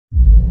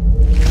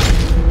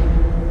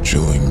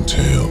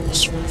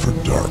Tales for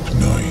Dark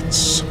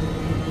Nights.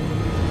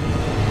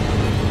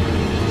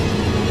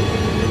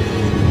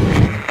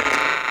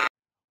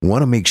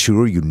 Want to make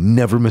sure you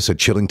never miss a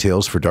Chilling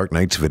Tales for Dark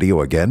Nights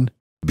video again?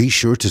 Be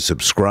sure to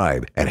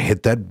subscribe and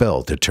hit that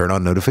bell to turn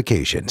on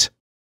notifications.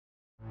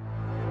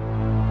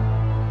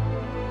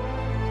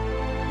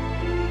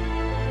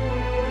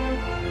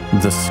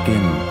 The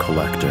Skin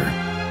Collector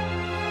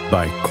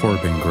by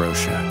Corban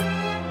Groshek.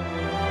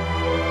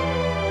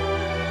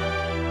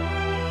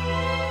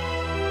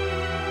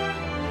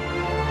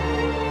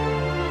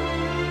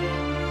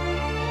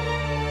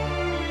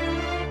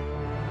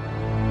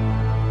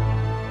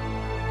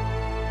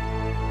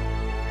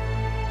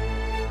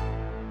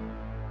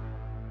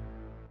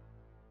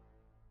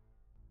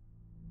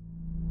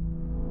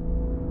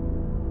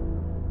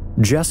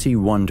 Jessie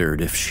wondered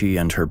if she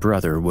and her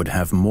brother would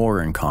have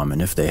more in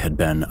common if they had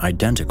been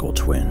identical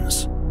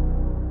twins.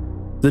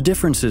 The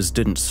differences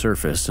didn't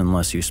surface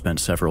unless you spent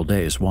several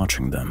days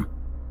watching them.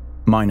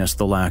 Minus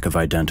the lack of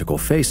identical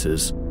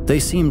faces, they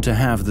seemed to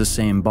have the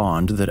same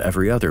bond that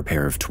every other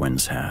pair of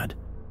twins had.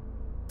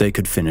 They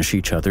could finish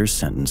each other's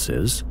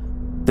sentences.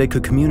 They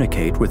could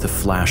communicate with a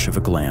flash of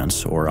a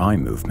glance or eye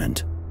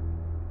movement.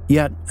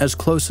 Yet, as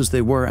close as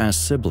they were as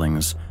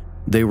siblings,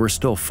 they were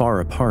still far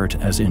apart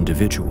as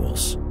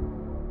individuals.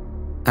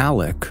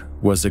 Alec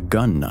was a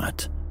gun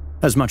nut,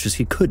 as much as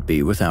he could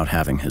be without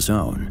having his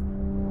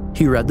own.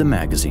 He read the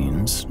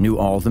magazines, knew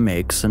all the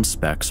makes and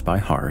specs by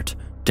heart,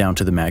 down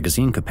to the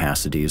magazine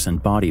capacities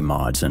and body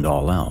mods and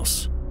all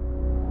else.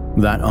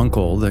 That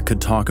uncle that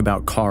could talk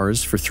about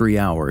cars for 3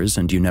 hours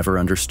and you never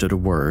understood a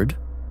word?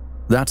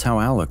 That's how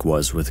Alec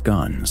was with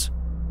guns.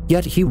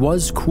 Yet he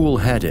was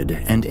cool-headed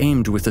and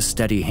aimed with a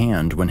steady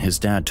hand when his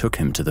dad took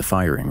him to the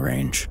firing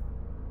range.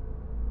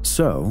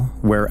 So,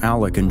 where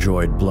Alec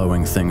enjoyed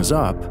blowing things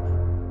up,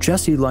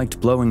 Jessie liked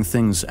blowing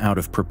things out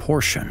of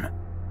proportion.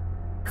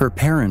 Her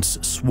parents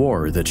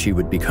swore that she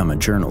would become a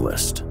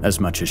journalist, as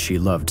much as she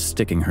loved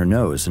sticking her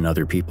nose in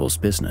other people's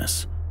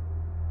business.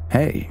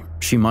 Hey,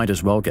 she might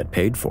as well get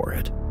paid for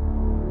it.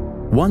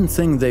 One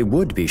thing they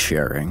would be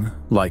sharing,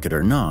 like it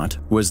or not,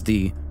 was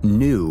the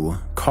new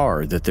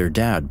car that their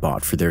dad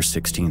bought for their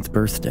 16th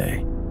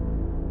birthday.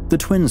 The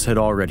twins had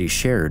already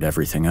shared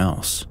everything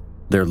else.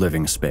 Their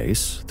living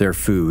space, their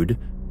food,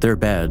 their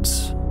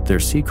beds, their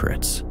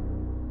secrets.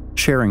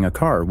 Sharing a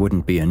car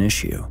wouldn't be an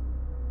issue.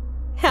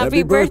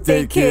 Happy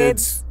birthday,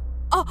 kids!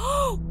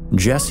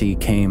 Jessie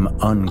came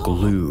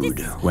unglued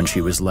when she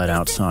was led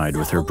outside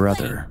with her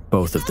brother,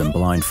 both of them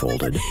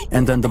blindfolded,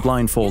 and then the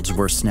blindfolds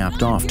were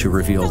snapped off to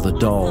reveal the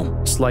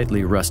dull,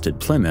 slightly rusted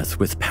Plymouth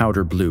with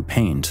powder blue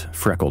paint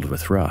freckled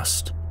with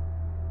rust.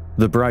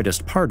 The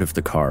brightest part of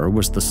the car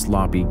was the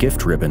sloppy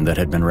gift ribbon that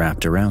had been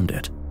wrapped around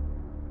it.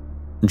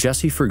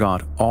 Jessie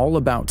forgot all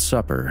about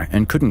supper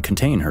and couldn't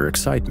contain her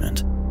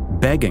excitement,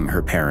 begging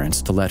her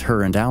parents to let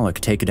her and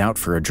Alec take it out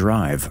for a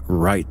drive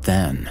right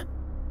then.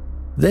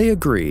 They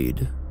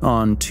agreed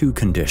on 2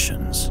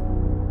 conditions.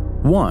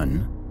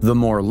 1, the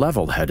more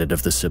level-headed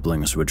of the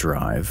siblings would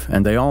drive,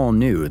 and they all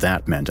knew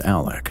that meant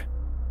Alec.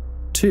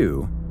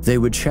 2, they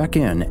would check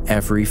in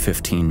every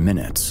 15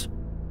 minutes.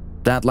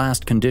 That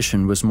last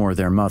condition was more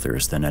their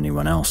mother's than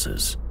anyone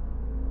else's.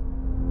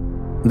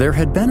 There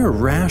had been a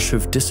rash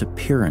of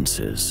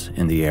disappearances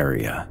in the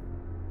area.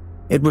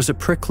 It was a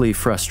prickly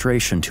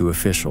frustration to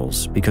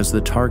officials because the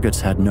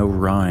targets had no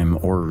rhyme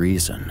or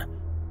reason,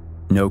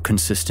 no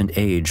consistent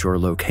age or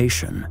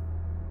location.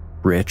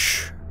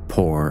 Rich,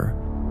 poor,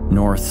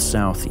 north,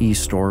 south,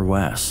 east, or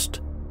west.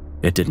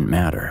 It didn't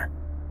matter.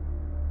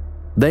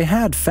 They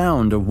had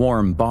found a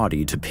warm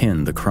body to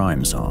pin the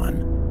crimes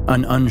on,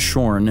 an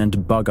unshorn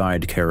and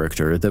bug-eyed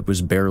character that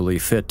was barely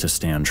fit to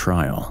stand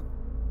trial.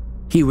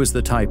 He was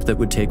the type that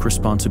would take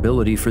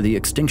responsibility for the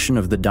extinction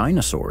of the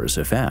dinosaurs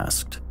if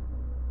asked.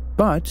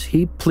 But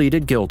he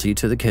pleaded guilty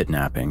to the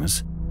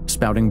kidnappings,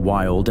 spouting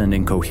wild and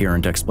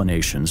incoherent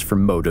explanations for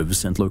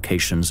motives and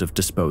locations of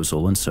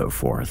disposal and so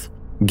forth,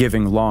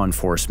 giving law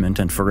enforcement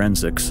and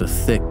forensics a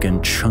thick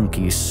and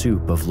chunky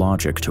soup of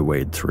logic to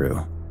wade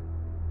through.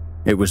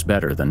 It was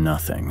better than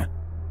nothing.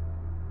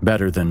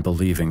 Better than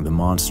believing the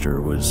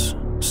monster was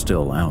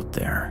still out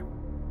there.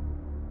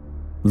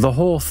 The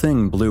whole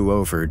thing blew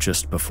over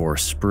just before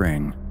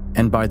spring,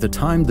 and by the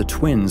time the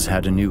twins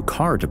had a new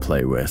car to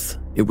play with,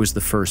 it was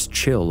the first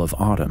chill of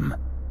autumn.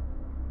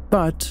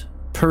 But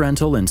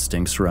parental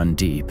instincts run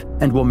deep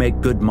and will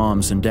make good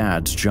moms and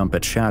dads jump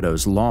at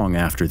shadows long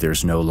after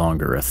there's no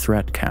longer a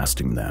threat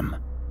casting them.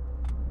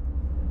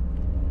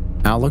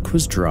 Alec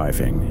was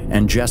driving,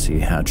 and Jessie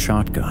had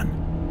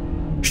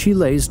shotgun. She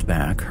lazed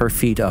back, her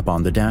feet up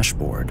on the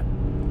dashboard.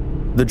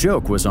 The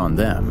joke was on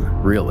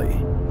them,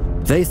 really.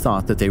 They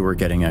thought that they were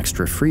getting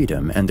extra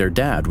freedom and their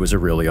dad was a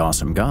really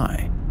awesome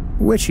guy.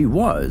 Which he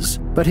was,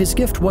 but his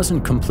gift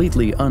wasn't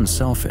completely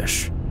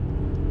unselfish.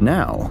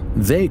 Now,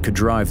 they could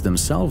drive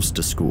themselves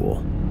to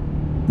school.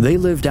 They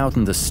lived out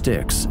in the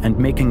sticks, and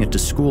making it to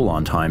school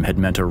on time had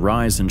meant a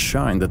rise and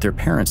shine that their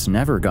parents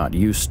never got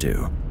used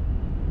to.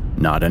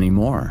 Not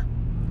anymore.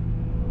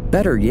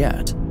 Better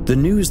yet, The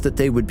news that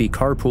they would be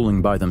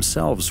carpooling by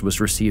themselves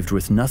was received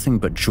with nothing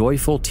but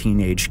joyful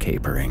teenage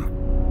capering.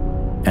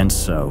 And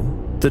so,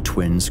 the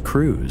twins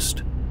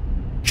cruised.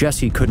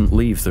 Jessie couldn't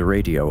leave the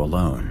radio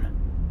alone.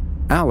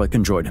 Alec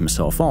enjoyed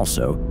himself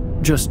also,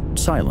 just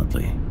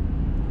silently.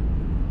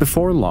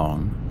 Before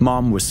long,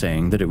 Mom was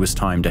saying that it was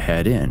time to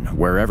head in,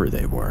 wherever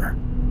they were.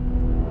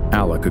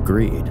 Alec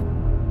agreed.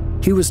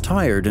 He was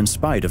tired in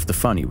spite of the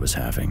fun he was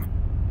having.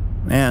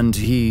 And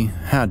he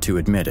had to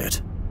admit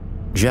it.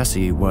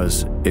 Jessie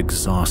was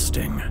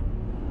exhausting.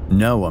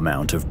 No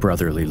amount of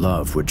brotherly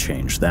love would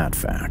change that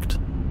fact.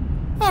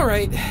 All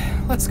right,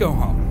 let's go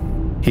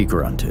home, he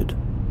grunted.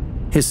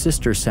 His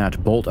sister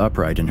sat bolt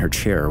upright in her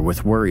chair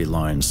with worry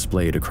lines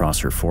splayed across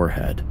her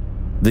forehead,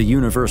 the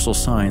universal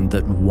sign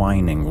that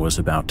whining was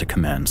about to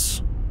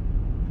commence.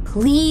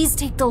 Please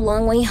take the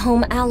long way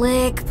home,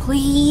 Alec,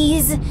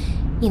 please.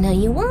 You know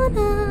you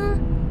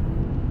wanna.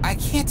 I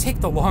can't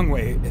take the long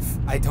way if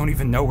I don't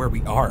even know where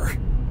we are.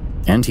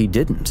 And he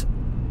didn't.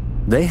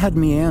 They had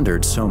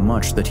meandered so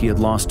much that he had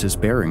lost his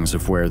bearings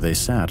of where they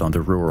sat on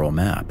the rural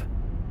map.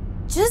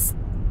 Just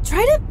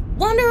try to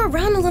wander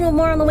around a little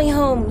more on the way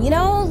home, you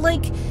know?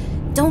 Like,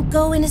 don't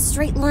go in a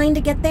straight line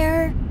to get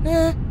there.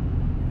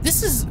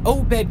 This is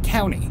Obed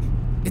County.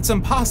 It's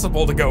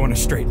impossible to go in a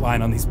straight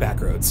line on these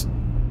back roads.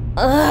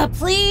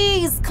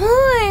 Please, come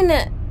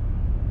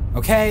on!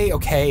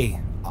 Okay,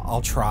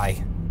 I'll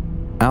try.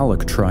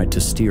 Alec tried to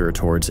steer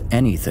towards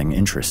anything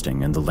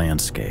interesting in the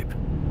landscape.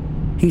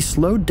 He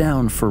slowed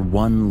down for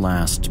one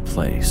last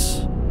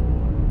place.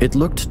 It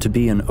looked to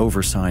be an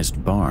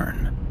oversized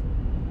barn.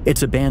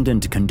 Its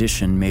abandoned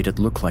condition made it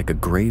look like a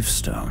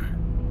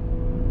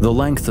gravestone. The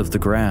length of the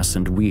grass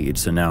and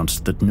weeds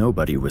announced that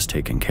nobody was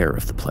taking care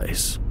of the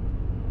place.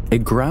 A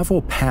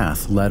gravel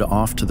path led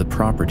off to the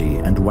property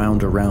and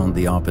wound around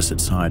the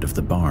opposite side of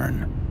the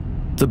barn.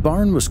 The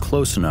barn was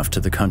close enough to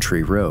the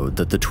country road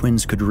that the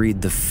twins could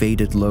read the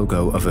faded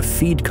logo of a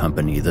feed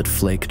company that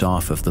flaked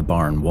off of the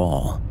barn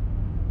wall.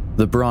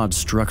 The broad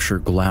structure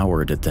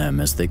glowered at them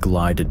as they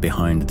glided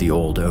behind the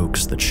old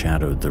oaks that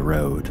shadowed the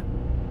road.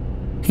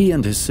 He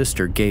and his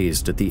sister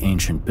gazed at the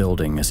ancient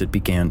building as it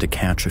began to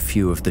catch a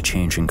few of the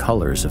changing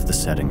colors of the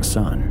setting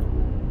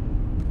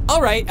sun.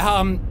 All right,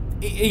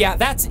 yeah,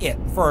 that's it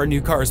for our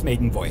new car's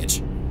maiden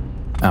voyage,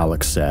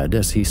 Alex said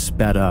as he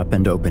sped up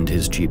and opened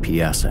his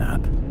GPS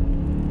app.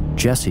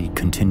 Jessie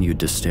continued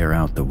to stare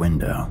out the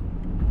window.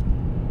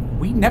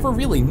 We never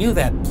really knew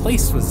that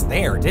place was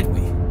there, did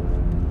we?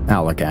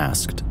 Alec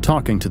asked,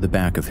 talking to the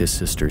back of his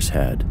sister's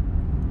head.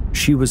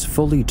 She was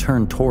fully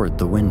turned toward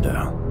the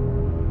window.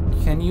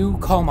 Can you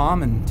call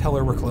Mom and tell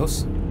her we're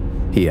close?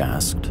 He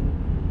asked.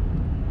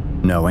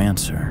 No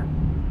answer.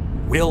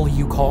 Will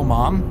you call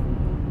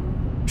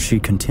Mom? She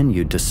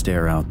continued to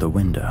stare out the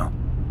window.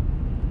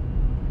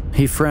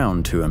 He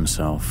frowned to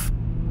himself.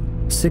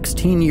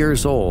 16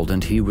 years old,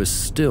 and he was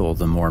still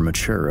the more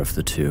mature of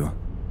the two.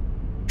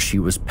 She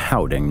was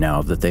pouting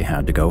now that they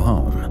had to go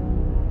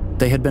home.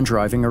 They had been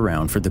driving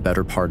around for the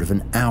better part of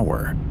an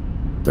hour.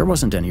 There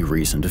wasn't any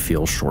reason to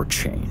feel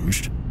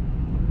shortchanged.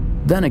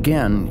 Then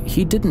again,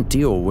 he didn't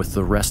deal with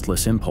the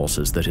restless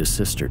impulses that his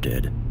sister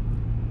did.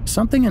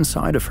 Something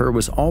inside of her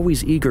was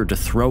always eager to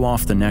throw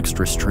off the next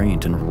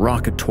restraint and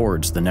rocket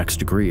towards the next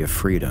degree of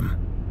freedom.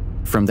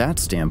 From that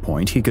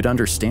standpoint, he could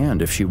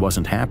understand if she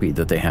wasn't happy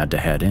that they had to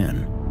head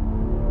in.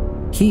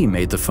 He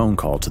made the phone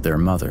call to their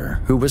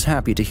mother, who was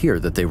happy to hear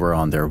that they were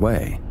on their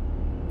way.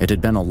 It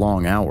had been a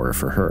long hour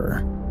for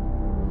her.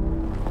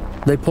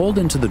 They pulled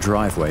into the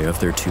driveway of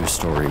their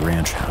 2-story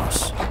ranch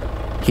house.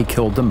 He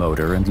killed the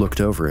motor and looked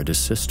over at his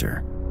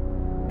sister.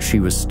 She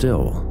was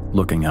still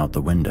looking out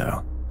the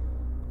window.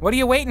 What are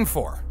you waiting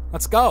for?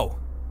 Let's go,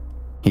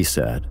 he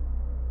said.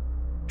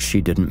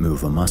 She didn't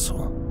move a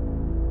muscle.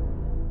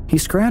 He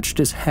scratched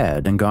his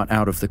head and got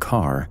out of the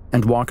car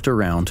and walked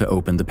around to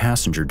open the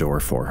passenger door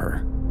for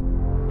her.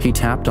 He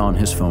tapped on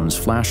his phone's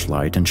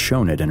flashlight and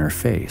shone it in her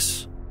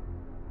face.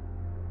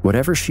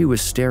 Whatever she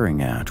was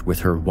staring at with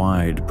her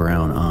wide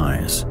brown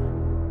eyes,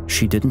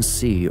 she didn't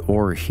see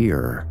or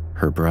hear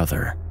her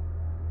brother.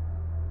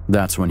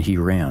 That's when he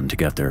ran to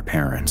get their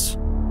parents.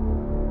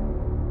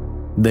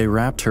 They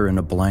wrapped her in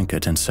a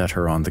blanket and set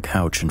her on the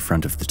couch in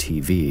front of the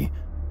TV,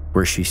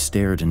 where she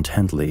stared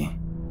intently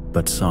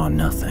but saw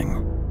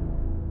nothing.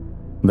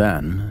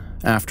 Then,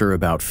 after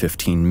about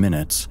 15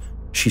 minutes,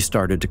 she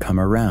started to come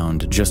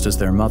around just as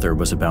their mother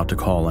was about to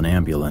call an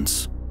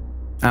ambulance.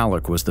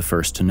 Alec was the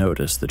first to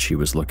notice that she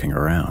was looking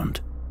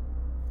around.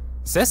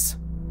 Sis?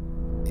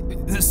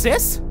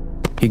 Sis?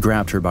 He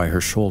grabbed her by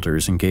her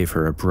shoulders and gave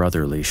her a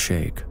brotherly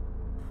shake.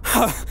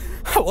 I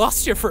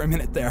lost you for a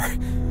minute there.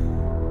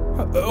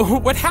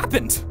 What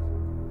happened?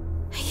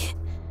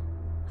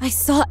 I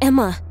saw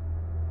Emma.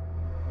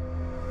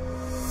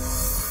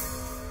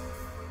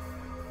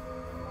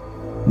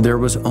 There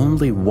was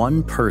only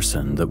one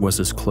person that was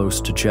as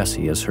close to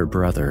Jessie as her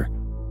brother,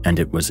 and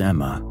it was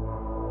Emma.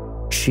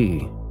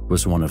 She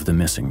was one of the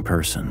missing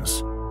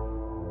persons.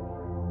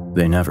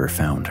 They never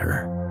found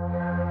her.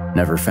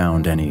 Never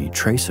found any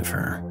trace of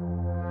her.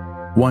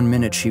 One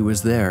minute she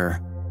was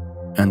there,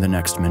 and the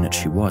next minute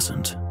she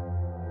wasn't.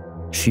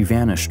 She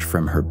vanished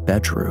from her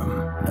bedroom,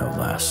 no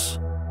less.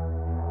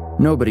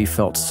 Nobody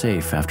felt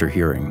safe after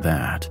hearing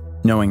that,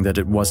 knowing that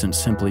it wasn't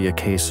simply a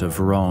case of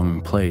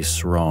wrong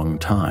place, wrong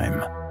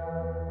time.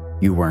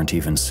 You weren't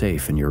even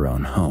safe in your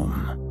own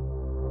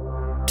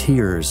home.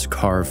 Tears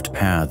carved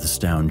paths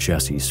down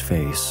Jessie's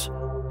face,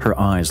 her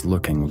eyes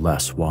looking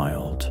less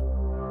wild.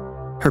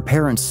 Her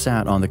parents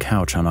sat on the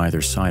couch on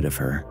either side of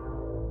her.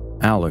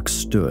 Alec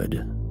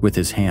stood, with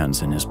his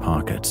hands in his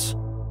pockets.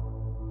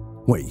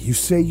 Wait, you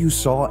say you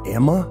saw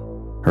Emma?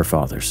 Her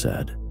father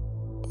said.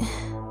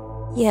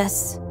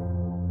 Yes.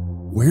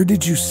 Where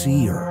did you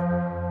see her?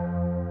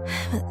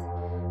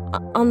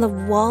 On the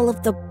wall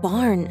of the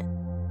barn.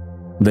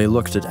 They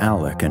looked at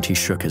Alec and he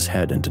shook his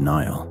head in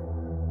denial.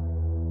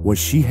 Was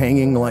she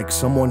hanging like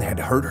someone had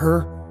hurt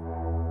her?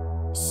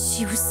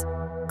 She was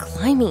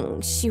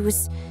climbing. She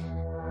was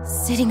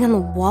sitting on the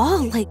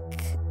wall like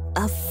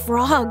a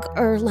frog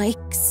or like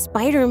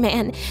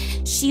Spider-Man.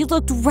 She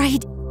looked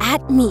right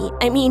at me.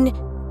 I mean,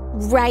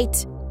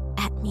 right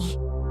at me.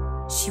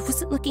 She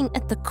wasn't looking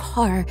at the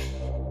car.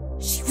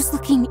 She was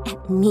looking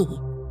at me.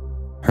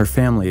 Her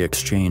family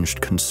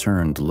exchanged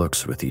concerned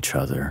looks with each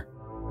other.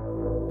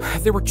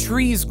 There were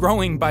trees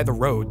growing by the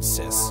road,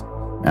 sis.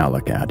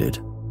 Alec added.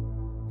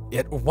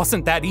 It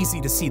wasn't that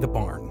easy to see the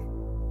barn.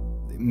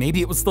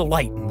 Maybe it was the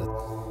light and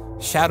the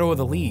shadow of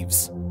the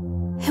leaves.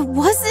 It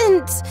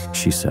wasn't,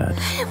 she said.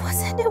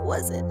 It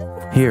wasn't.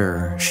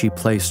 Here, she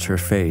placed her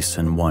face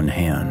in one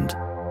hand.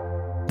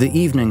 The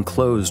evening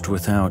closed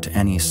without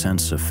any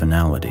sense of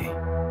finality.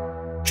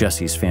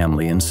 Jessie's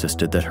family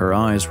insisted that her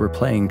eyes were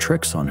playing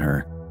tricks on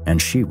her,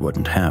 and she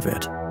wouldn't have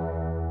it.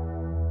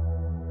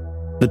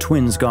 The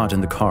twins got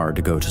in the car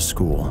to go to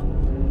school.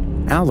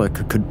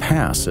 Alec could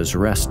pass as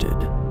rested.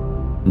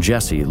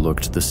 Jessie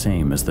looked the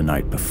same as the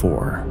night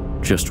before,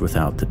 just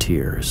without the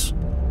tears.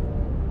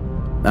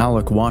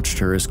 Alec watched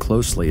her as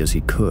closely as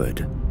he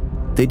could.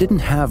 They didn't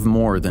have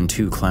more than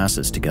 2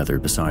 classes together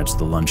besides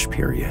the lunch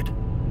period.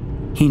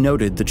 He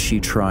noted that she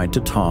tried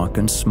to talk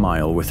and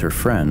smile with her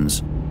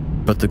friends,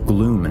 but the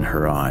gloom in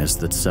her eyes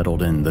that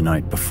settled in the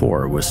night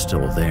before was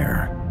still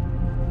there.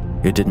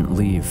 It didn't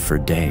leave for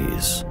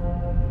days,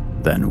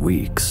 then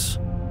weeks.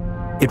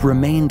 It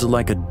remained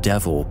like a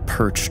devil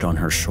perched on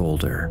her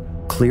shoulder,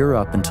 clear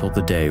up until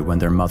the day when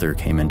their mother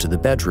came into the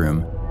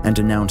bedroom and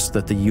announced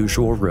that the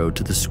usual road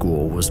to the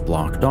school was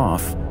blocked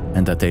off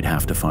and that they'd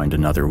have to find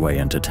another way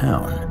into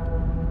town.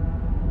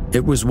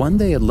 It was when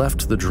they had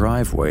left the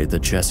driveway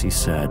that Jessie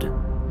said,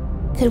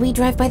 "Could we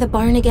drive by the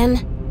barn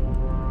again?"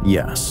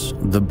 Yes,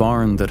 the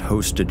barn that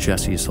hosted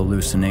Jessie's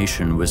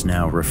hallucination was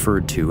now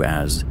referred to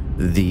as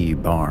the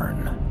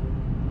barn.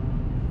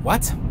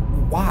 What?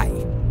 Why?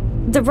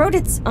 The road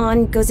it's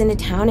on goes into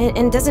town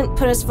and doesn't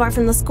put us far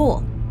from the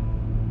school.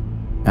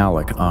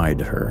 Alec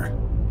eyed her.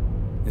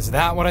 Is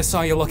that what I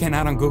saw you looking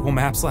at on Google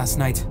Maps last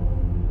night?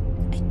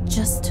 I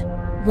just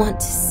want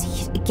to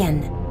see it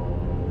again.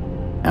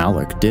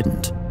 Alec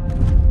didn't.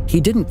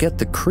 He didn't get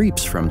the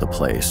creeps from the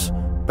place,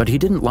 but he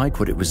didn't like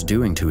what it was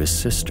doing to his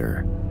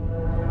sister.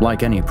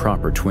 Like any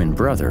proper twin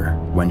brother,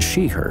 when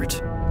she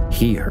hurt,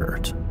 he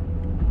hurt.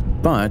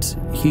 But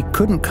he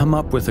couldn't come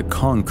up with a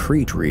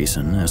concrete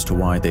reason as to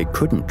why they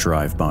couldn't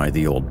drive by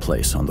the old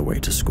place on the way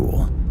to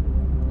school.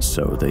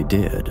 So they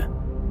did.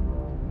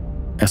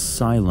 A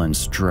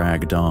silence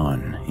dragged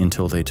on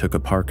until they took a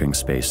parking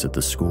space at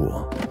the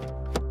school.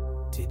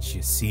 Did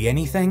you see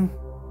anything?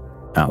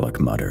 Alec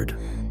muttered.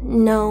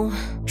 No,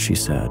 she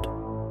said.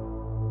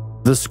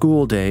 The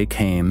school day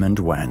came and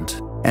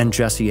went, and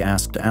Jessie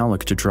asked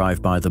Alec to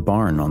drive by the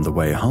barn on the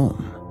way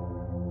home.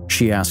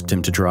 She asked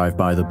him to drive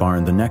by the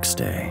barn the next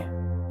day,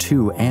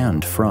 to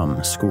and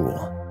from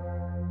school.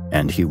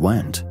 And he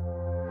went.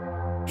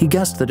 He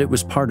guessed that it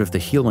was part of the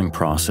healing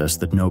process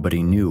that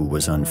nobody knew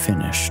was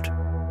unfinished.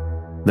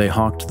 They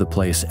hawked the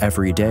place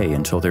every day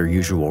until their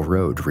usual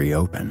road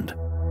reopened.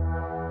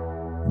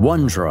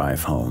 One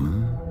drive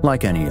home,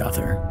 like any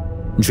other,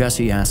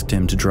 Jessie asked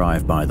him to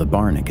drive by the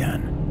barn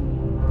again.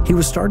 He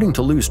was starting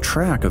to lose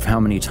track of how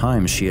many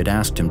times she had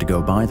asked him to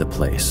go by the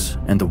place,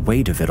 and the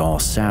weight of it all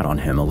sat on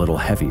him a little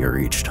heavier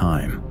each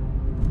time.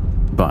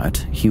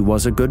 But he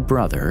was a good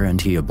brother, and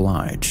he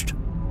obliged.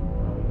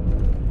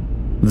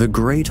 The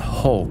great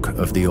hulk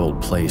of the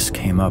old place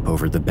came up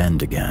over the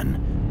bend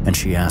again, and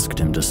she asked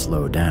him to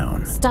slow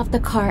down. Stop the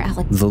car,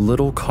 Alec. The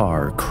little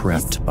car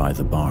crept by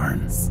the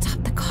barn.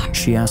 Stop the car.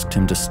 She asked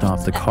him to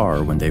stop the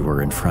car when they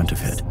were in front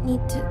of it.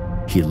 Need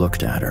to... He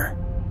looked at her.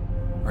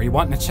 Are you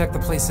wanting to check the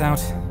place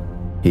out?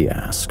 He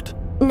asked.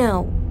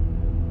 No,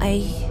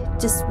 I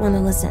just want to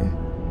listen.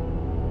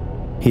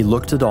 He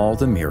looked at all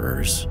the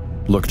mirrors,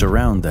 looked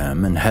around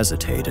them and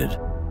hesitated,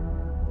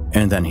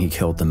 and then he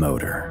killed the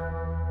motor.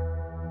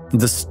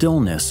 The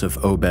stillness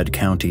of Obed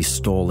County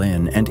stole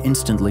in and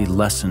instantly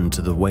lessened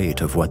the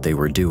weight of what they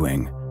were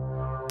doing.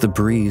 The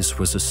breeze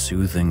was a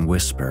soothing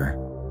whisper.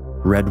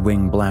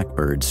 Red-winged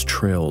blackbirds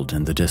trilled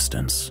in the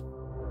distance.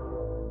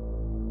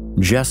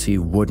 Jessie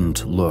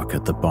wouldn't look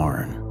at the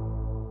barn.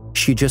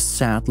 She just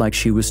sat like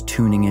she was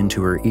tuning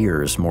into her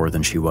ears more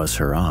than she was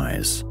her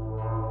eyes.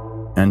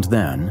 And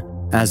then,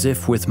 as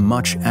if with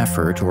much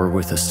effort or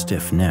with a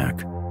stiff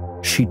neck,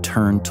 she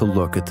turned to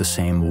look at the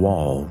same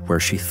wall where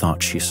she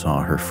thought she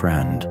saw her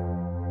friend.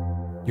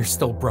 You're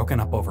still broken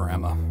up over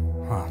Emma,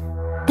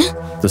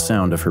 huh? The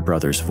sound of her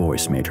brother's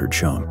voice made her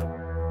jump.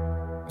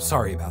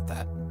 Sorry about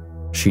that.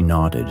 She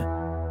nodded.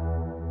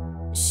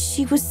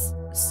 She was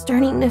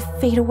starting to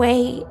fade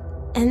away,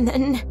 and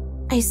then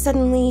I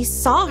suddenly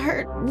saw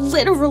her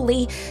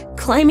literally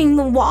climbing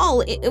the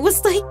wall. It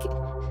was like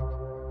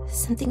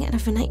something out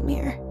of a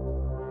nightmare.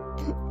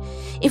 And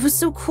it was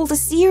so cool to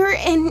see her,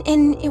 and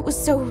it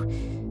was so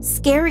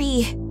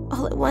scary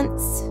all at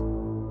once.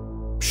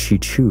 She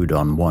chewed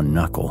on one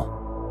knuckle.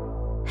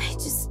 I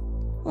just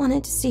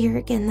wanted to see her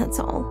again, that's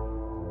all.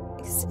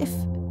 'Cause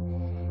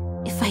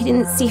if I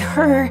didn't see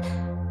her,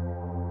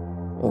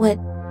 what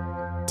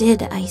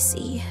did I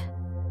see?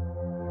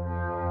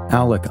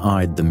 Alec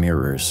eyed the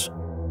mirrors.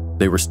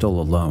 They were still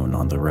alone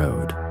on the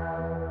road.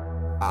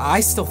 I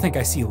still think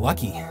I see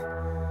Lucky.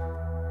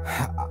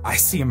 I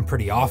see him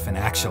pretty often,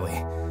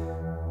 actually.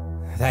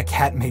 That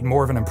cat made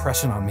more of an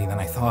impression on me than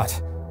I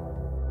thought.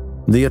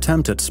 The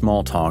attempt at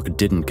small talk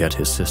didn't get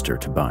his sister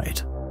to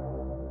bite.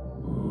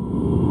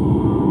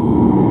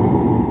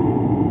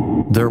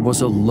 There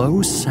was a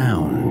low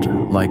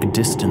sound, like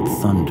distant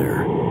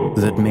thunder,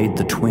 that made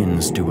the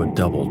twins do a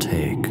double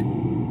take.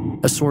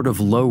 A sort of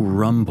low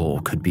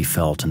rumble could be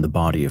felt in the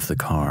body of the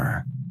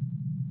car.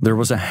 There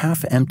was a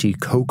half-empty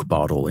Coke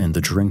bottle in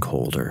the drink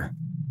holder,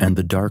 and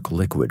the dark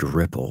liquid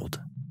rippled.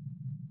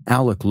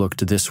 Alec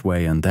looked this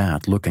way and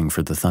that, looking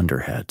for the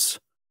thunderheads.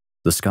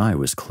 The sky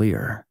was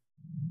clear.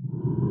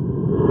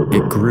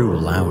 It grew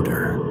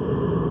louder.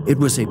 It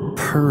was a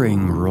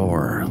purring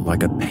roar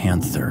like a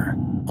panther,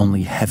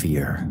 only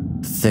heavier,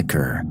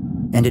 thicker,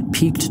 and it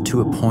peaked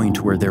to a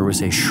point where there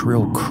was a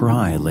shrill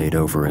cry laid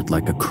over it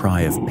like a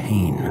cry of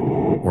pain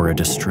or a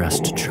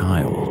distressed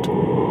child.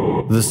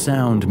 The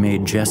sound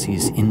made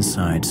Jessie's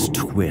insides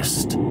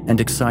twist and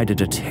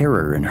excited a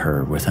terror in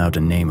her without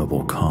a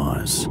nameable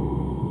cause.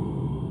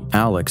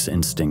 Alec's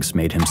instincts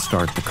made him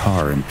start the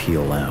car and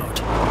peel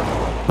out.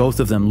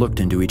 Both of them looked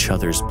into each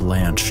other's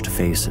blanched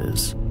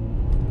faces.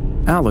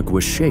 Alec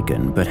was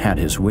shaken but had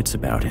his wits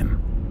about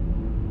him.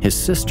 His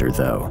sister,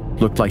 though,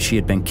 looked like she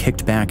had been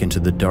kicked back into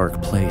the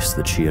dark place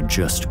that she had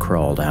just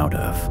crawled out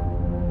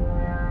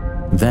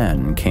of.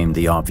 Then came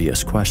the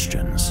obvious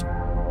questions.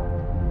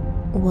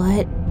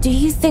 What do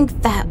you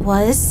think that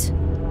was?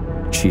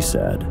 She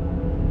said.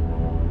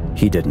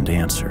 He didn't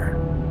answer.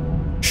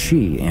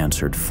 She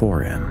answered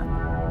for him.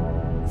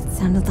 It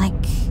sounded like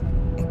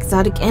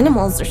exotic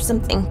animals or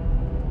something.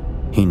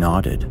 He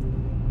nodded.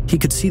 He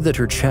could see that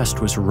her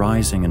chest was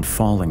rising and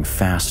falling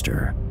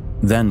faster,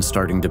 then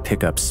starting to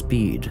pick up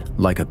speed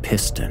like a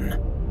piston.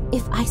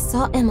 If I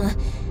saw Emma,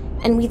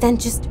 and we then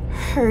just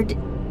heard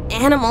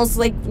animals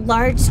like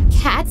large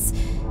cats...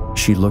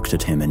 She looked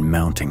at him in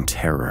mounting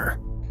terror.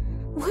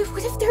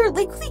 What if they're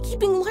likely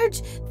keeping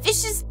large,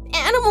 vicious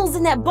animals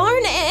in that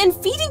barn and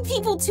feeding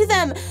people to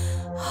them?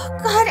 Oh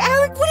God,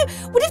 Alec,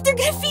 what if they're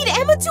gonna feed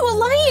Emma to a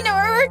lion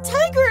or a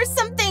tiger or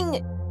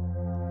something?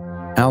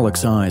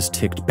 Alec's eyes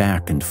ticked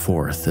back and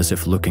forth as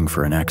if looking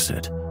for an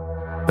exit,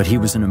 but he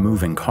was in a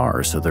moving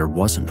car, so there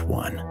wasn't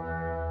one.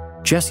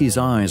 Jessie's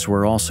eyes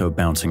were also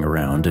bouncing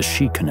around as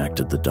she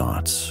connected the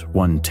dots,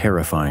 one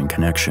terrifying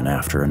connection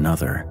after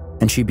another,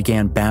 and she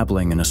began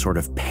babbling in a sort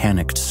of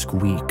panicked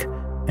squeak,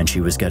 and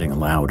she was getting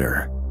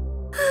louder.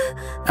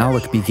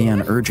 Alec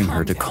began urging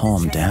her to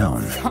calm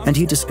down, and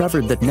he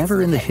discovered that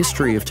never in the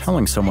history of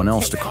telling someone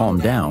else to calm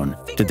down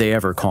did they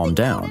ever calm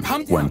down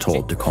when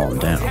told to calm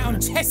down.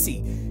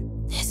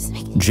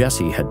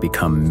 Jessie had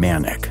become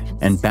manic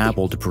and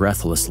babbled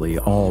breathlessly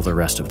all the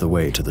rest of the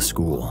way to the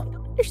school.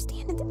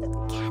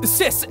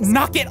 Sis,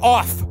 knock it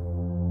off!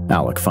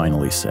 Alec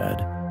finally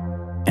said,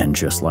 and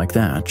just like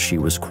that, she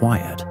was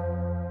quiet.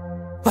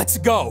 Let's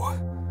go.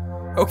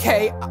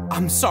 Okay,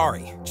 I'm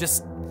sorry.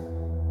 Just...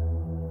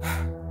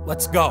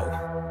 let's go.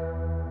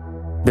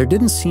 There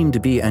didn't seem to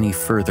be any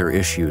further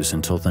issues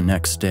until the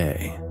next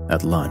day,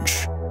 at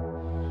lunch.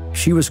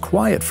 She was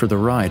quiet for the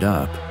ride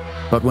up,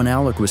 but when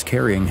Alec was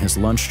carrying his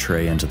lunch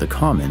tray into the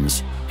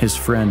commons, his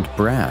friend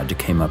Brad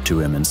came up to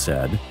him and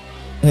said,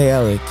 "Hey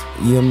Alec,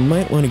 you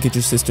might want to get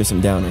your sister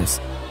some downers."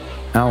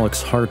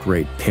 Alec's heart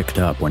rate picked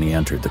up when he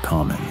entered the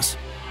commons.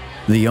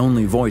 The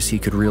only voice he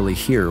could really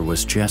hear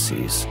was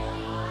Jessie's.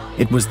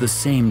 It was the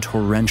same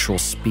torrential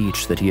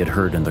speech that he had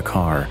heard in the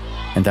car,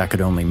 and that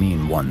could only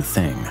mean one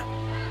thing.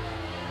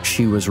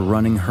 She was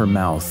running her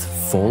mouth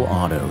full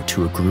auto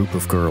to a group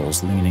of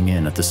girls leaning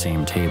in at the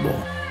same table,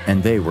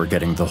 and they were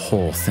getting the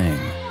whole thing,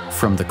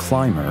 from the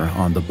climber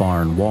on the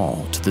barn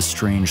wall to the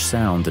strange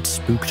sound that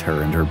spooked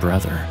her and her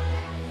brother.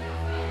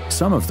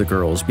 Some of the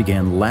girls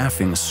began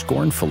laughing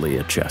scornfully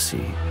at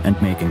Jessie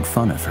and making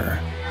fun of her.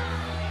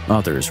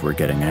 Others were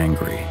getting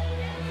angry.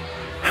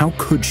 How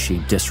could she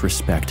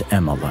disrespect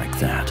Emma like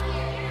that?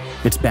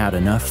 It's bad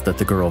enough that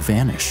the girl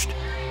vanished,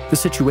 The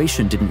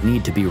situation didn't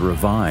need to be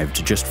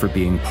revived just for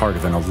being part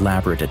of an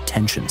elaborate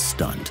attention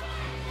stunt.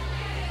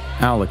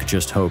 Alec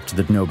just hoped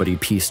that nobody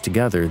pieced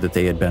together that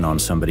they had been on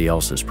somebody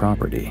else's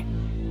property.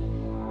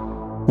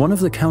 One of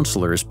the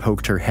counselors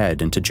poked her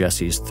head into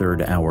Jessie's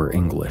third-hour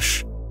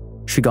English.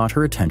 She got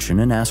her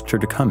attention and asked her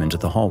to come into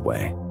the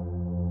hallway.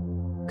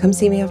 Come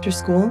see me after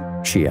school?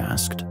 She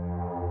asked.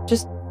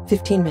 Just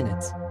 15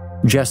 minutes.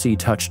 Jessie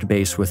touched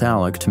base with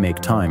Alec to make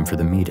time for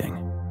the meeting.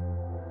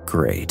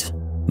 Great.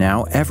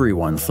 Now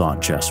everyone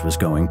thought Jess was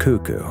going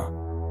cuckoo.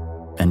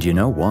 And you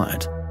know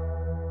what?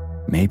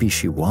 Maybe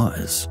she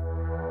was.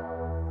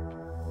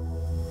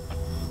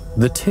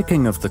 The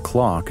ticking of the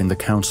clock in the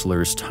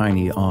counselor's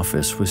tiny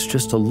office was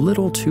just a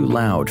little too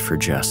loud for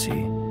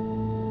Jessie.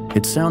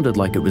 It sounded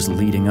like it was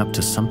leading up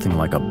to something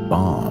like a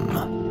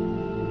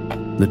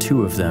bomb. The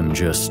two of them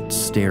just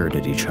stared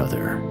at each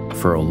other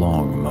for a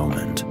long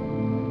moment.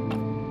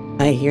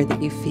 I hear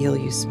that you feel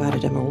you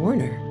spotted Emma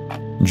Warner.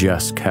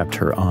 Jess kept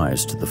her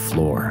eyes to the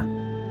floor.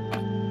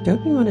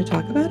 Don't you want to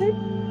talk about it?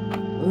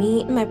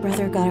 Me and my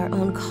brother got our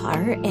own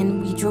car,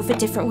 and we drove a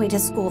different way to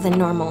school than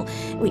normal.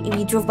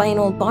 We drove by an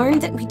old barn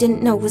that we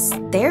didn't know was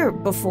there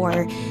before,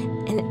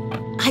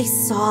 and I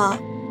saw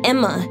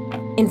Emma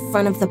in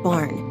front of the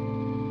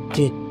barn.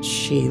 Did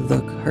she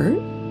look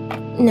hurt?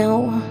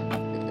 No,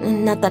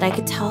 not that I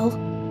could tell.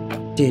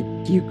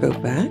 Did you go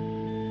back?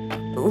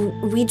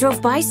 We drove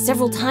by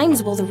several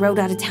times while the road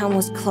out of town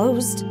was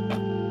closed.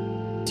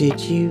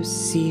 Did you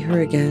see her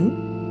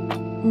again?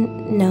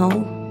 No.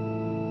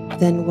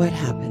 Then what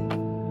happened?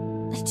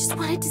 I just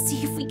wanted to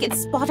see if we could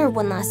spot her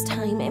one last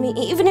time. I mean,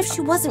 even if she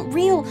wasn't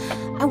real,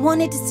 I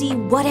wanted to see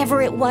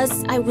whatever it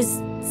was I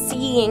was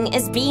seeing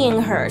as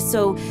being her.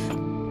 So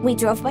we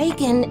drove by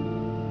again,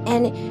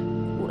 and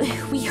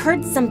we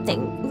heard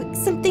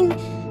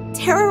something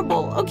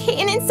terrible, okay?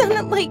 And it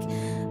sounded like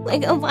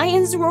a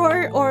lion's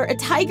roar or a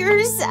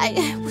tiger's.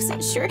 I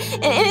wasn't sure.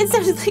 And it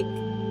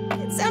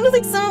sounded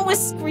like someone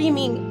was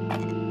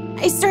screaming.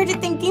 I started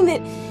thinking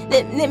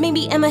that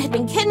maybe Emma had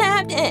been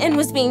kidnapped and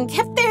was being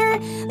kept there,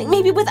 like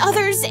maybe with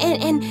others,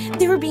 and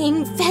they were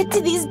being fed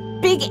to these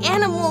big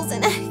animals,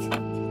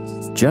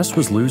 and Jess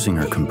was losing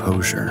her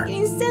composure.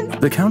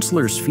 The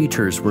counselor's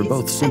features were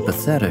both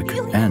sympathetic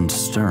and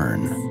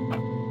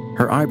stern.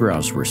 Her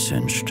eyebrows were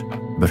cinched,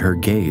 but her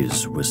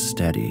gaze was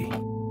steady.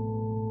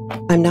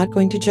 I'm not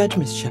going to judge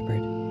Miss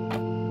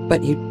Shepherd,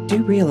 but you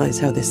do realize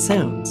how this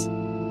sounds.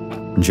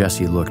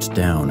 Jessie looked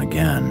down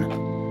again.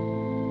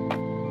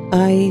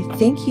 I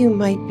think you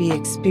might be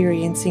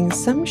experiencing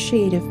some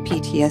shade of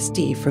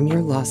PTSD from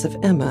your loss of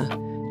Emma,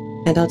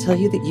 and I'll tell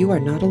you that you are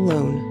not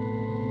alone.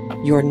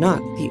 You're not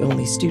the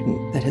only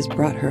student that has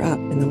brought her up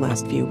in the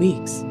last few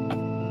weeks.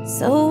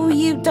 So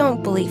you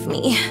don't believe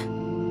me?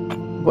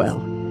 Well,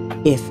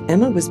 if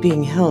Emma was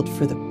being held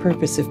for the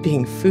purpose of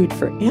being food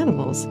for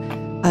animals,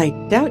 I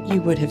doubt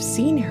you would have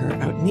seen her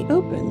out in the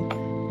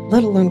open,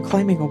 let alone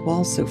climbing a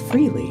wall so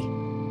freely.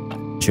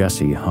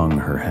 Jessie hung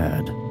her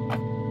head.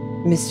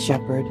 Miss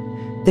Shepherd,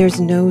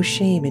 there's no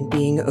shame in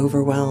being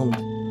overwhelmed.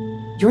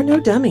 You're no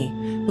dummy,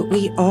 but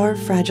we are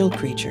fragile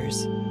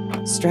creatures.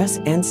 Stress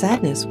and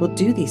sadness will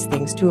do these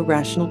things to a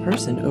rational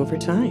person over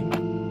time.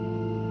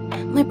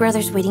 My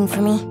brother's waiting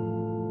for me.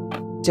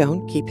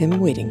 Don't keep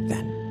him waiting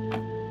then.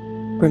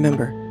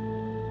 Remember,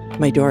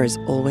 my door is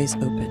always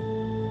open.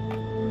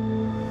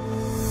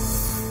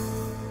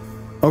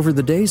 Over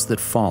the days that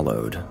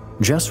followed,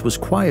 Jess was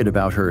quiet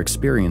about her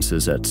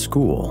experiences at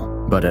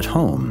school, but at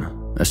home,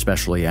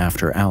 especially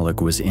after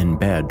Alec was in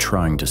bed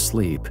trying to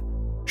sleep,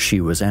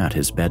 she was at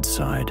his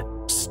bedside,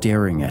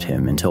 staring at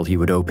him until he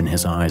would open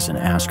his eyes and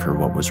ask her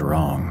what was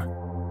wrong.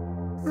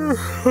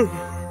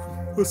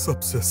 What's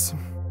up, sis?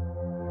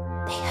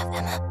 They have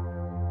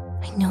Emma.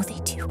 I know they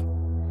do.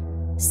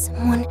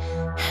 Someone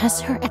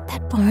has her at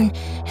that barn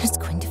and is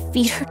going to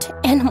feed her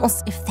to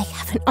animals if they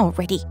haven't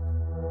already.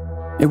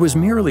 It was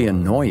merely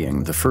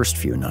annoying the first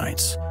few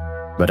nights,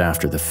 but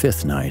after the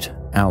fifth night,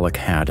 Alec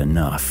had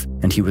enough,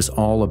 and he was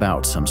all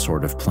about some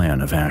sort of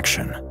plan of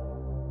action.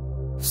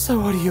 So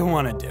what do you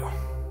want to do?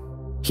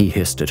 He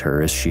hissed at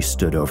her as she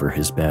stood over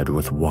his bed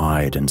with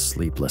wide and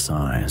sleepless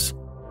eyes.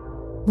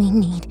 We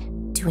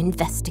need to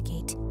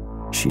investigate,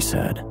 she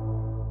said.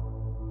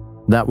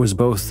 That was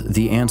both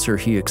the answer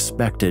he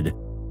expected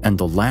and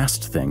the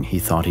last thing he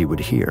thought he would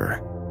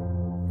hear.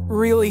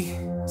 Really,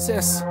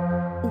 sis?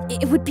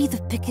 It would be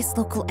the biggest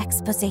local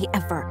expose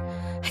ever.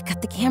 I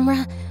got the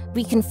camera.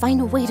 We can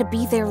find a way to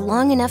be there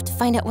long enough to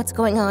find out what's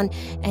going on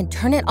and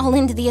turn it all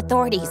into the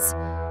authorities.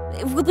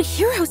 We'll be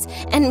heroes,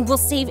 and we'll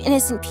save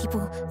innocent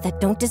people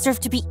that don't deserve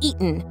to be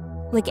eaten,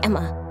 like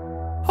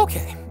Emma.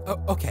 Okay.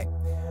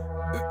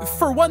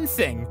 For one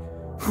thing,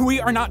 we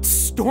are not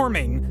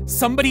storming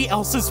somebody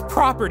else's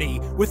property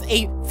with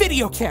a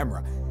video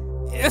camera.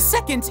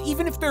 Second,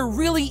 even if there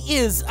really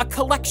is a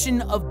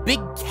collection of big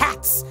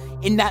cats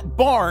in that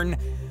barn,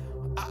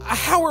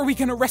 how are we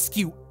going to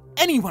rescue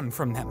anyone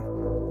from them?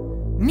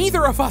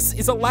 Neither of us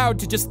is allowed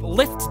to just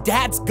lift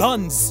Dad's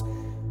guns.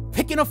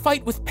 Picking a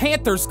fight with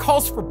panthers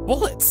calls for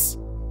bullets.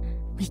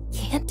 We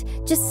can't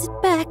just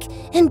sit back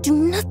and do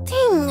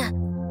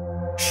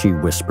nothing. She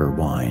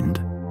whisper-whined.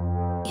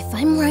 If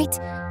I'm right,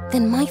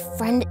 then my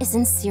friend is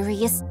in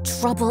serious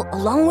trouble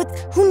along with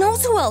who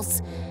knows who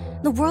else.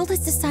 The world has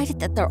decided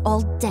that they're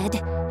all dead,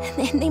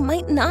 and they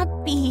might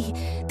not be.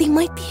 They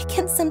might be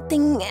against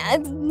something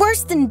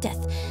worse than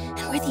death,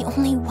 and we're the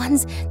only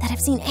ones that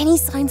have seen any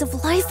signs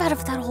of life out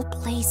of that old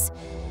place.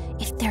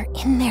 If they're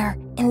in there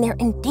and they're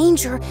in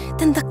danger,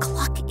 then the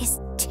clock is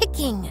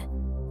ticking.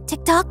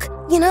 Tick-tock,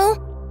 you know?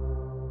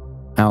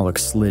 Alec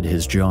slid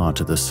his jaw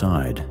to the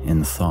side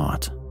in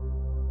thought.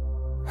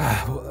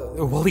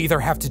 We'll either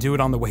have to do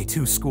it on the way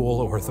to school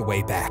or the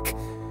way back.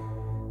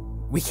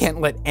 We can't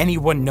let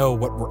anyone know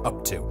what we're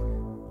up to.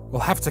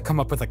 We'll have to come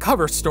up with a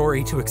cover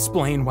story to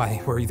explain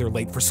why we're either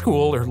late for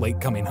school or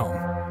late coming home.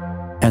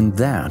 And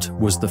that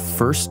was the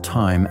first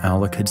time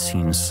Alec had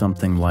seen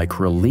something like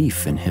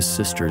relief in his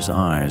sister's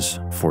eyes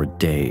for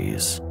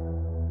days.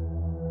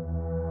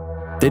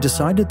 They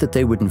decided that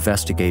they would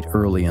investigate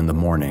early in the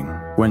morning,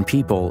 when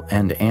people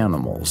and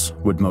animals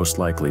would most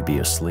likely be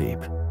asleep.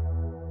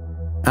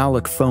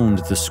 Alec phoned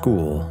the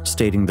school,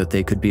 stating that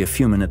they could be a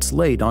few minutes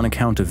late on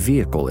account of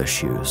vehicle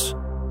issues.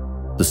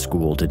 The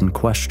school didn't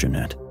question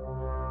it.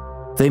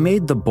 They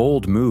made the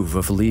bold move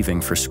of leaving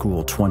for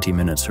school 20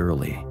 minutes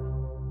early.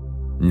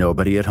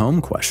 Nobody at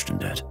home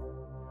questioned it.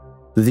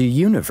 The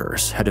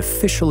universe had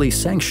officially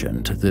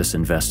sanctioned this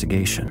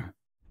investigation.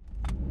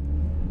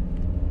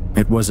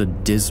 It was a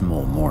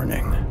dismal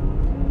morning.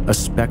 A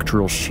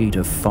spectral sheet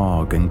of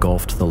fog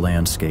engulfed the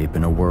landscape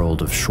in a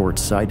world of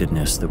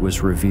short-sightedness that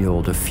was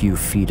revealed a few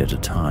feet at a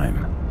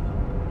time.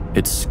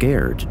 It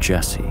scared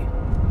Jessie.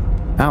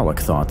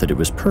 Alec thought that it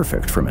was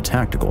perfect from a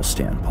tactical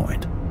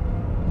standpoint.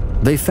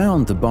 They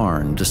found the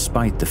barn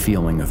despite the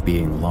feeling of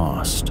being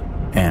lost,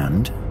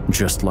 and,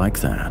 just like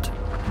that,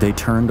 they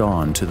turned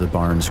on to the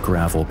barn's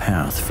gravel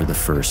path for the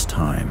first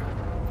time.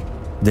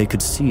 They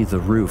could see the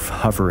roof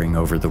hovering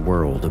over the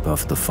world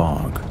above the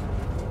fog.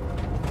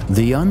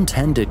 The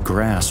untended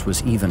grass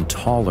was even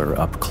taller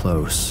up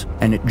close,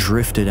 and it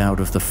drifted out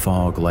of the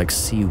fog like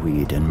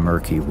seaweed in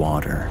murky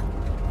water.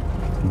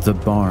 The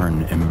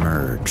barn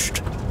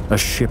emerged, a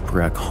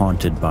shipwreck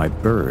haunted by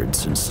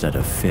birds instead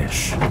of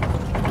fish.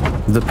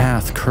 The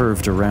path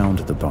curved around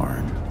the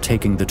barn,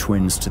 taking the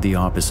twins to the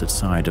opposite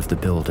side of the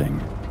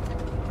building.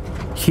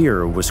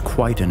 Here was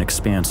quite an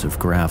expanse of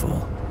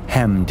gravel,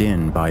 hemmed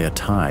in by a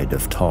tide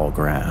of tall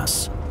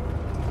grass.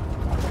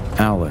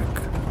 Alec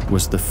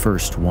was the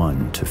first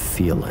one to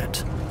feel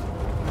it.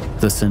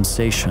 The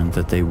sensation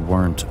that they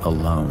weren't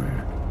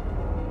alone.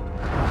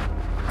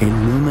 A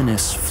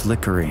luminous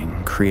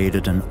flickering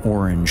created an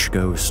orange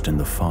ghost in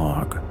the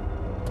fog.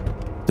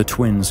 The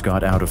twins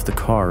got out of the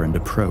car and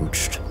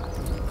approached.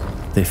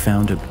 They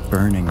found a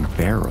burning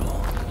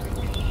barrel.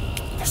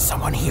 There's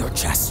someone here,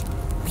 Jess.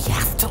 We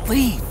have to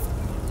leave.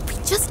 We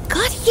just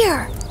got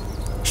here,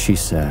 she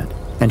said,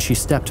 and she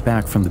stepped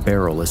back from the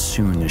barrel as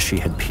soon as she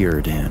had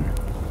peered in.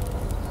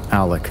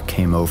 Alec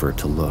came over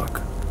to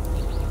look.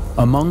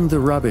 Among the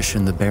rubbish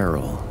in the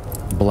barrel,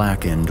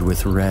 blackened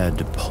with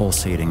red,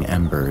 pulsating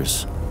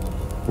embers,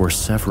 were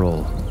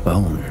several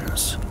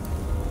bones.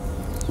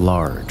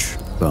 Large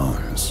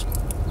bones.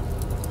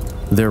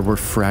 There were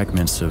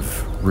fragments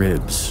of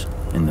ribs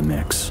in the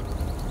mix.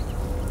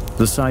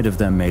 The sight of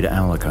them made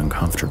Alec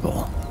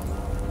uncomfortable.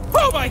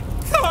 Oh my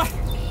God!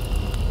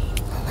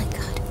 Oh my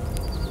God.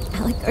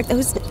 Alec, are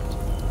those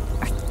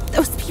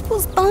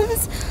people's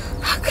bones?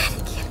 Oh God, I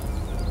can't.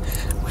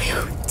 Who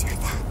would do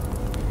that?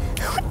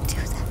 Who would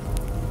do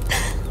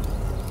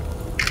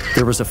that?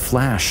 There was a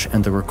flash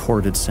and the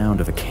recorded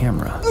sound of a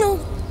camera. No.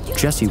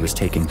 Jessie was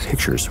taking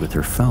pictures with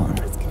her phone.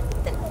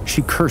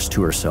 She cursed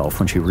to herself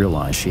when she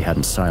realized she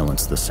hadn't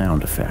silenced the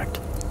sound effect.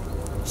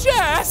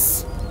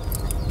 Jess!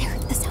 There,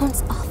 the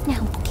sound's off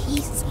now,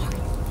 okay? Sorry.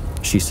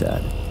 She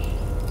said.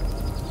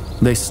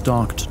 They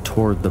stalked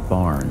toward the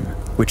barn,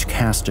 which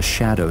cast a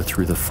shadow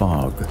through the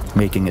fog,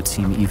 making it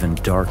seem even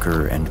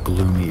darker and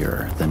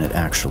gloomier than it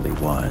actually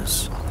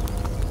was.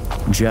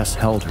 Jess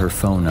held her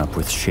phone up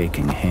with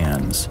shaking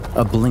hands,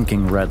 a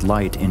blinking red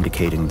light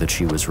indicating that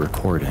she was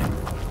recording.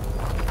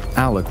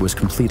 Alec was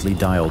completely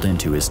dialed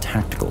into his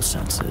tactical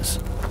senses.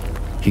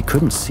 He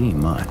couldn't see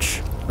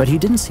much, but he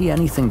didn't see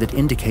anything that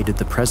indicated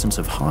the presence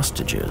of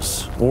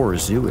hostages or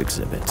zoo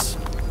exhibits.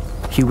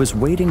 He was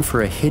waiting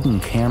for a hidden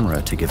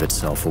camera to give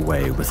itself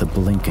away with a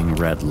blinking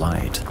red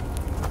light,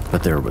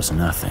 but there was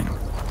nothing.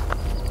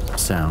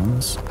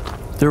 Sounds?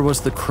 There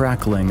was the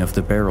crackling of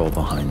the barrel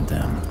behind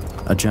them,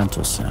 a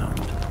gentle sound.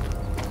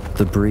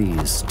 The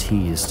breeze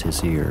teased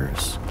his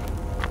ears.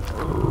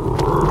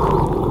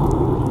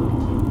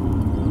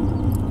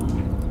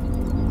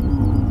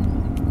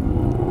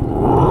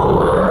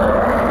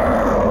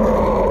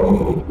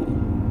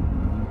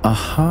 A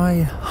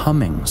high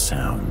humming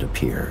sound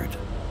appeared.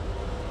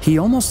 He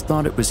almost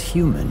thought it was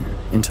human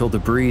until the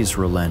breeze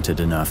relented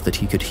enough that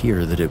he could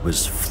hear that it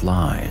was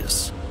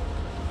flies.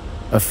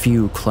 A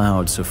few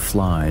clouds of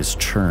flies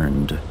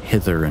churned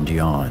hither and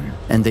yon,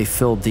 and they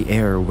filled the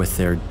air with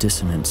their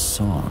dissonant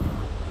song.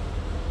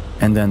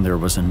 And then there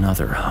was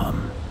another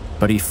hum,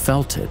 but he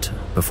felt it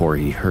before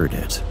he heard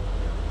it.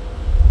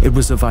 It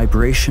was a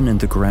vibration in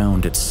the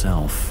ground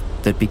itself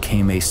that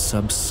became a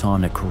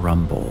subsonic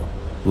rumble,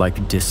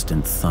 like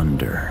distant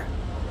thunder.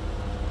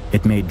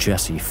 It made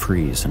Jessie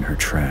freeze in her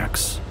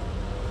tracks.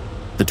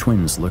 The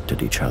twins looked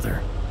at each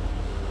other.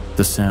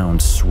 The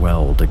sound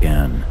swelled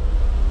again.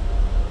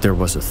 There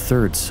was a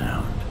third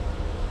sound.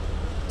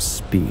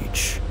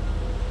 Speech.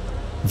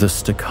 The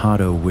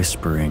staccato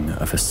whispering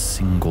of a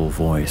single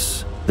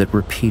voice that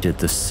repeated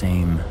the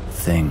same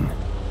thing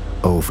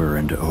over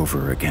and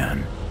over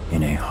again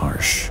in a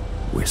harsh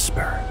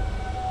whisper.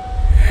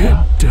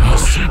 It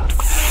doesn't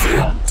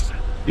fit.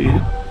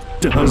 It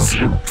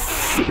doesn't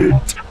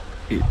fit.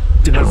 It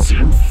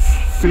doesn't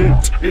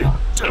fit. It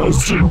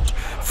doesn't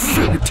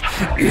fit.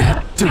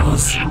 It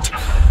doesn't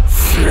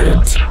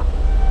fit.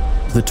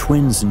 The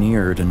twins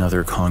neared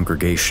another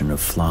congregation of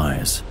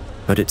flies,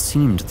 but it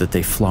seemed that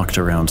they flocked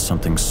around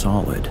something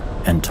solid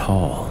and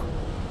tall.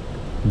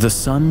 The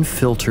sun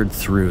filtered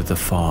through the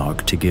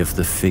fog to give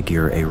the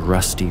figure a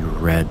rusty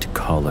red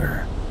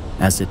color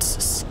as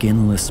its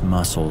skinless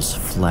muscles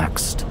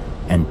flexed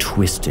and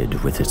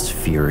twisted with its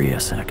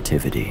furious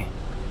activity.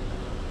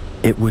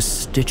 It was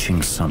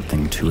stitching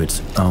something to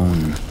its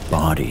own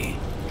body.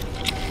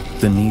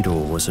 The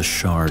needle was a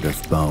shard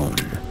of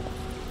bone.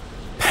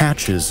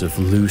 Patches of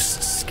loose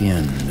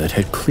skin that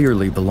had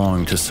clearly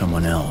belonged to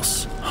someone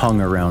else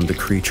hung around the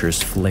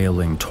creature's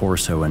flailing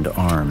torso and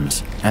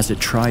arms as it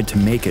tried to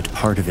make it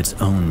part of its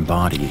own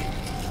body,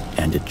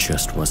 and it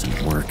just wasn't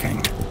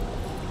working.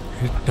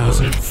 It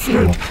doesn't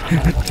fit.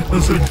 It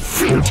doesn't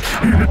fit.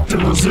 It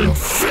doesn't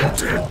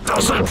fit. It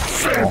doesn't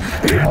fit.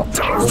 It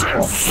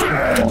doesn't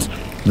fit.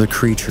 The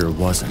creature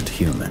wasn't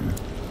human.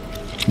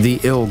 The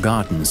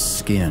ill-gotten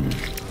skin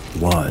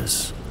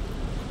was.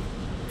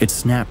 It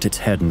snapped its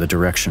head in the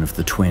direction of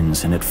the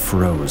twins, and it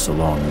froze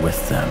along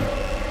with them.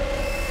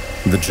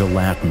 The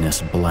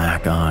gelatinous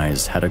black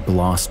eyes had a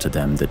gloss to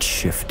them that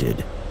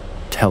shifted,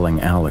 telling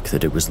Alec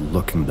that it was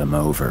looking them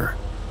over.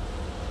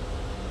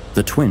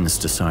 The twins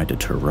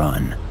decided to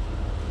run.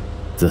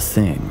 The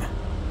thing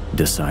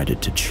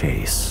decided to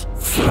chase.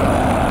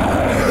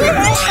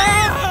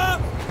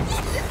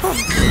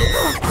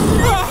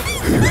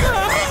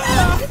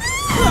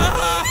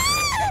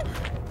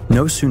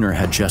 No sooner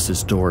had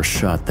Jess's door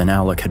shut than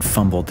Alec had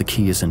fumbled the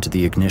keys into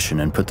the ignition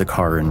and put the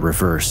car in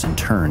reverse and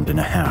turned in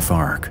a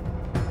half-arc.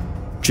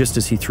 Just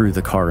as he threw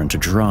the car into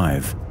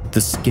drive, the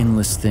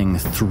skinless thing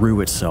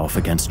threw itself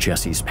against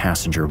Jesse's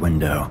passenger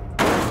window.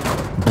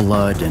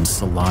 Blood and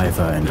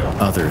saliva and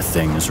other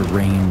things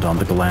rained on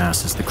the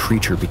glass as the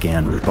creature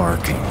began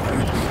barking.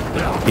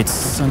 Its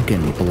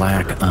sunken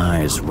black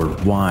eyes were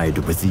wide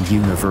with the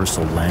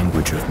universal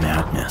language of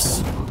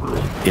madness.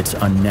 Its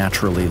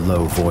unnaturally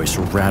low voice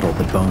rattled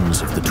the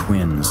bones of the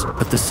twins,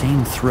 but the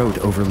same throat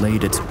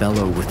overlaid its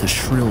bellow with a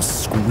shrill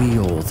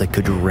squeal that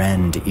could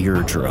rend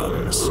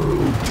eardrums.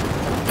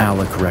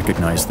 Alec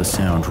recognized the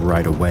sound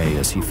right away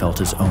as he felt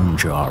his own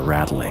jaw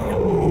rattling.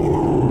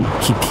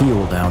 He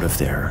peeled out of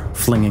there,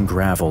 flinging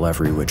gravel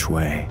every which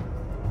way.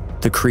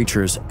 The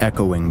creature's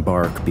echoing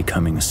bark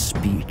becoming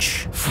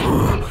speech.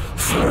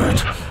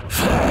 Fat.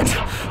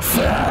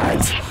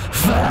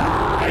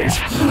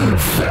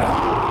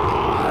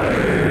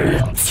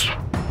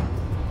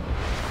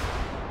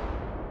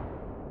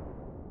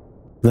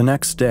 The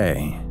next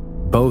day,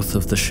 both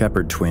of the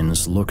Shepherd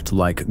twins looked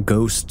like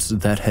ghosts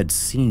that had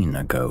seen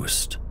a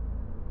ghost.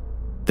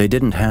 They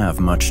didn't have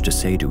much to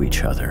say to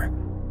each other,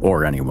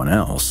 or anyone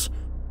else,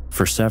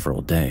 for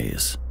several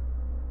days.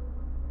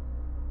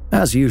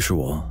 As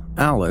usual,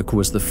 Alec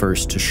was the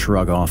first to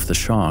shrug off the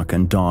shock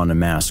and don a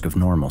mask of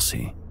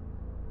normalcy.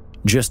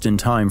 Just in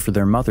time for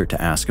their mother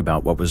to ask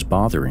about what was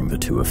bothering the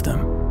two of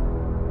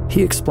them.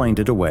 He explained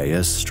it away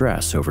as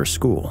stress over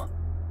school.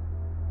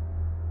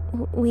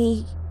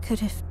 We could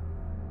have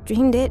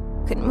dreamed it,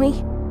 couldn't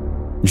we?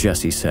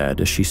 Jessie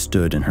said as she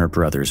stood in her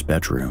brother's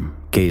bedroom,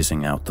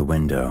 gazing out the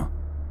window.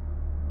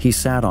 He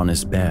sat on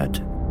his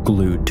bed,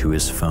 glued to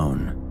his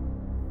phone.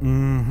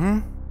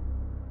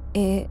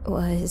 It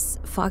was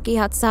foggy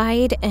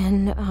outside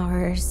and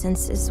our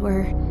senses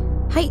were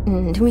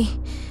heightened.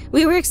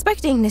 We were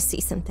expecting to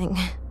see something.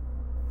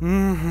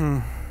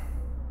 Come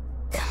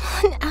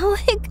on,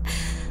 Alec.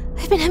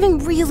 I've been having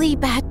really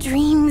bad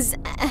dreams.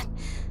 I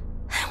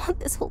want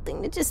this whole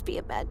thing to just be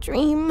a bad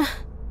dream.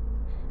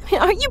 I mean,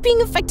 aren't you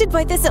being affected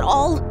by this at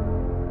all?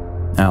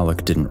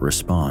 Alec didn't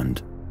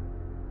respond.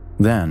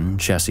 Then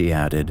Jessie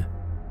added,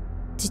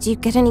 Did you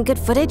get any good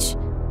footage?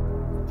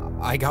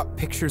 I got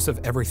pictures of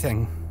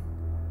everything.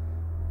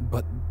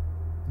 But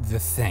the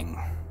thing.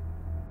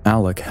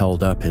 Alec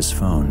held up his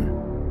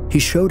phone. He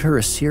showed her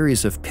a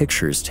series of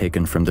pictures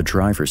taken from the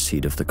driver's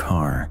seat of the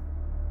car.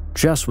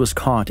 Jess was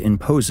caught in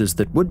poses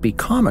that would be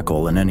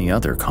comical in any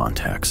other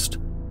context.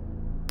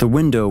 The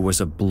window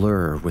was a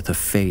blur with a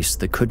face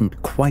that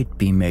couldn't quite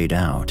be made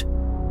out,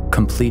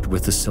 complete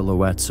with the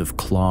silhouettes of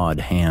clawed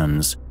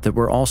hands that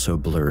were also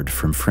blurred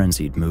from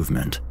frenzied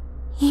movement.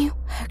 You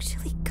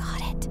actually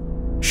got it,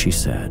 she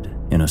said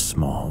in a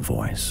small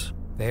voice.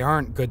 They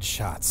aren't good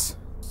shots.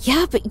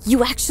 Yeah, but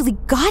you actually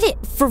got it,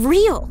 for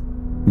real.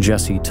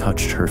 Jessie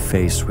touched her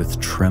face with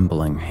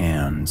trembling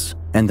hands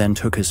and then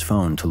took his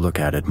phone to look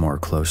at it more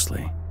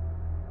closely.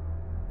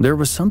 There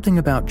was something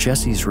about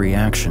Jessie's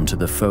reaction to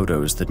the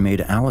photos that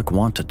made Alec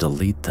want to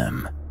delete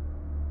them.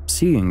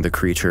 Seeing the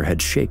creature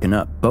had shaken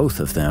up both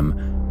of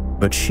them,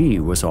 but she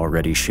was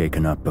already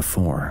shaken up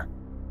before.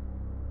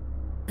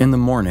 In the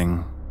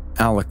morning,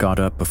 Alec got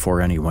up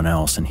before anyone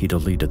else and he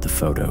deleted the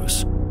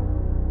photos.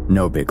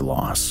 No big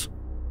loss.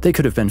 They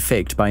could have been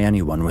faked by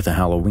anyone with a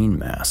Halloween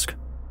mask.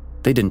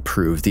 They didn't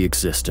prove the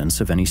existence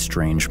of any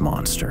strange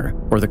monster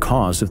or the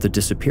cause of the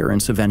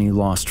disappearance of any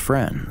lost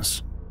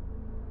friends.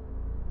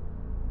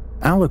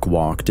 Alec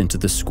walked into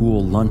the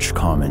school lunch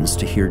commons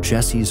to hear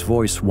Jessie's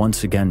voice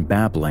once again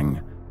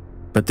babbling,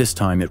 but this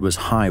time it was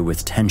high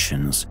with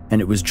tensions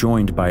and it was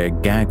joined by a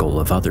gaggle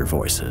of other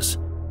voices.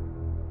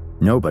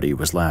 Nobody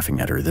was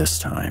laughing at her this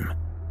time.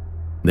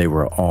 They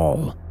were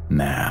all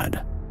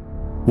mad.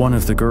 One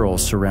of the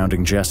girls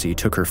surrounding Jessie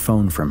took her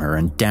phone from her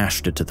and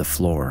dashed it to the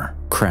floor,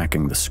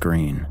 cracking the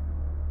screen.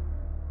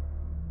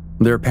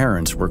 Their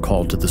parents were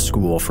called to the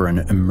school for an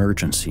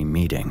emergency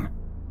meeting.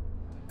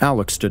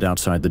 Alec stood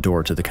outside the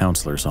door to the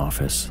counselor's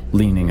office,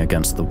 leaning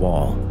against the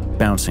wall,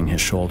 bouncing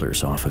his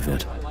shoulders off of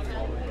it.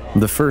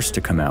 The first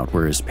to come out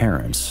were his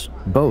parents,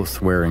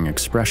 both wearing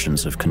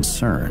expressions of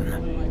concern.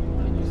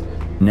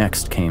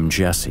 Next came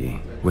Jessie,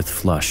 with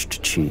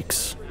flushed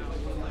cheeks.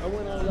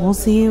 We'll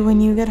see you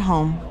when you get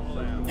home,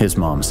 his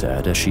mom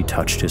said as she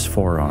touched his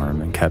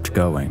forearm and kept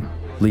going,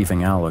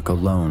 leaving Alec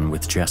alone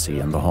with Jessie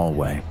in the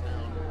hallway.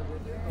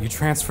 You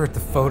transferred the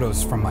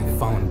photos from my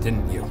phone,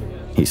 didn't you?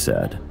 He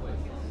said.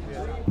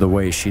 The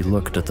way she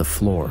looked at the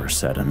floor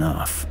said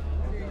enough.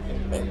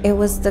 It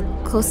was the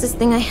closest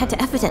thing I had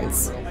to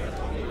evidence.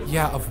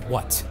 Yeah, of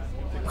what?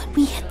 What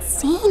we had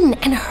seen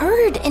and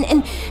heard,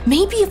 and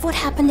maybe of what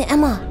happened to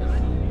Emma.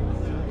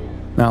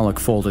 Alec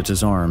folded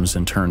his arms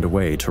and turned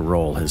away to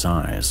roll his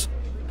eyes.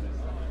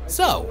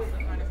 So,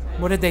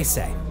 what did they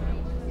say?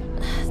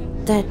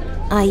 That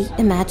I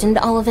imagined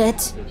all of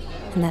it,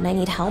 and that I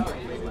need help.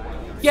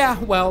 Yeah,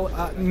 well,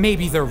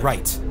 maybe they're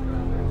right.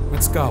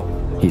 Let's go,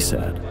 he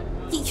said.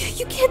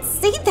 You can't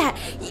say that.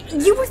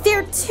 You were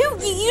there too.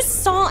 You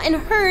saw and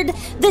heard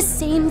the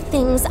same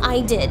things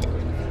I did.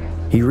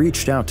 He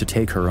reached out to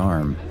take her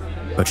arm,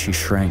 but she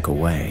shrank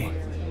away.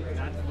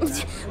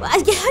 How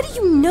do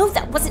you know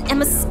that wasn't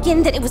Emma's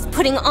skin that it was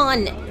putting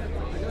on?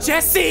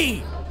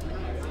 Jessie!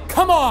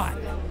 Come on!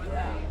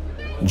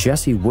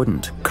 Jessie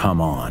wouldn't come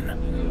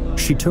on.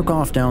 She took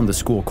off down the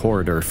school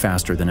corridor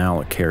faster than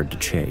Alec cared to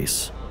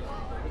chase.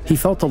 He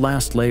felt the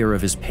last layer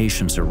of his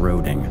patience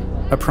eroding,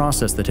 a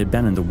process that had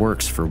been in the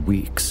works for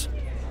weeks.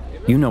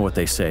 You know what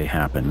they say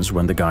happens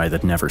when the guy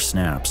that never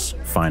snaps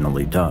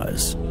finally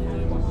does.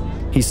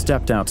 He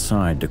stepped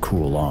outside to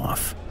cool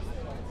off.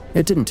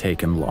 It didn't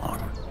take him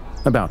long,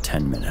 about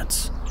 10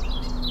 minutes.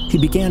 He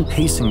began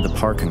pacing the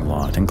parking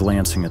lot and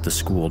glancing at the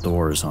school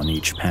doors on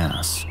each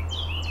pass.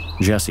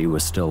 Jessie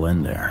was still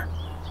in there.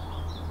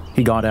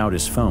 He got out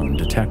his phone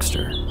to text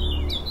her.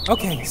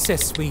 Okay,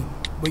 sis, we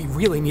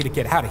really need to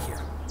get out of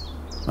here.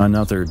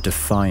 Another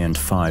defiant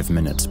 5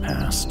 minutes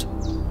passed.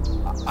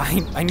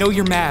 I know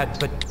you're mad,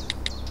 but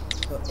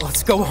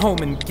let's go home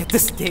and get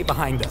this day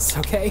behind us,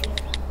 okay?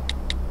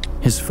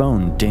 His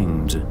phone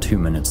dinged 2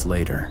 minutes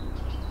later.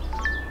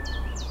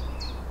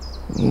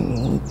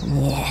 It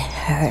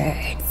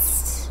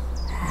hurts,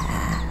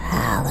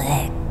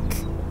 Alec.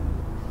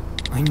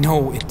 I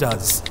know it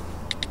does.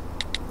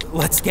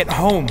 Let's get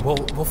home.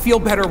 We'll feel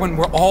better when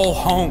we're all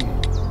home.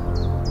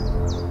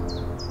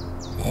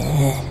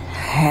 It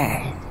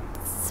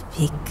hurts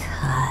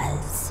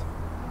because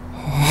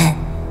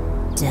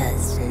it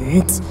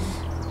doesn't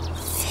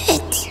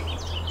fit.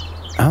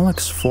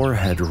 Alec's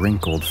forehead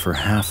wrinkled for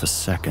half a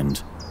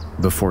second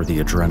before the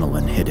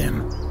adrenaline hit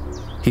him.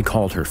 He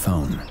called her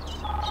phone.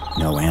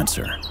 No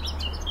answer.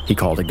 He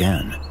called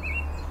again.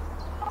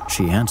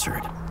 She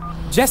answered.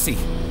 Jessie!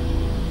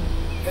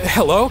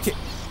 Hello?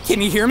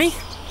 Can you hear me?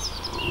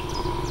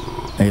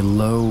 A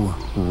low,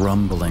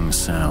 rumbling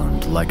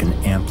sound like an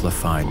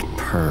amplified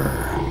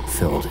purr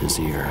filled his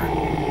ear.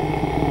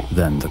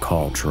 Then the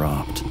call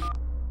dropped.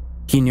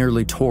 He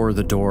nearly tore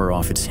the door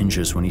off its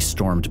hinges when he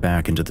stormed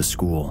back into the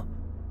school.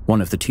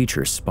 One of the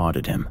teachers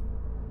spotted him.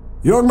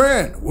 Young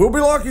man, we'll be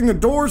locking the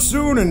doors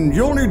soon and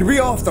you'll need to be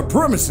off the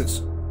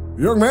premises.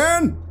 Young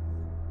man!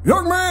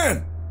 Young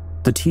man!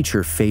 The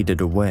teacher faded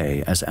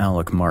away as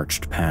Alec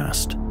marched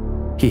past.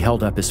 He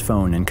held up his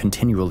phone and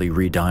continually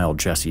redialed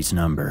Jessie's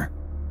number.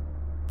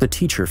 The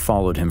teacher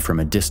followed him from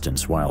a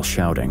distance while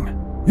shouting,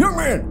 Young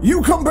man,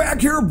 you come back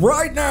here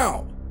right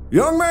now!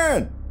 Young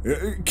man,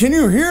 can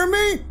you hear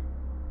me?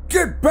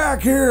 Get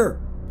back here!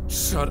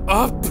 Shut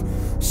up!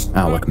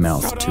 Alec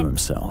mouthed to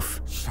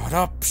himself. Shut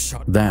up,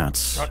 shut up.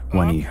 That's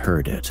when he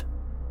heard it.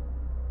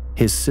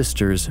 His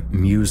sister's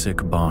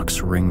music box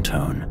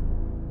ringtone,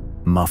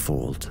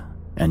 muffled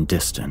and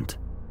distant.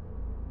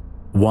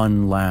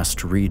 One last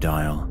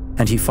redial,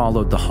 and he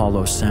followed the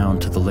hollow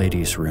sound to the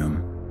ladies'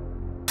 room.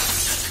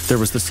 There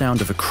was the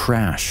sound of a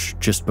crash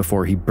just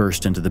before he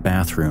burst into the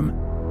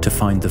bathroom to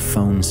find the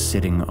phone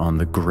sitting on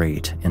the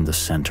grate in the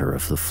center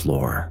of the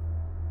floor.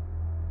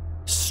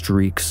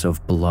 Streaks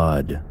of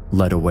blood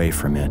led away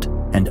from it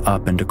and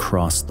up and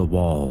across the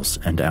walls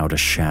and out a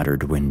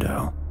shattered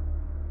window.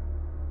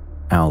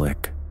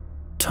 Alec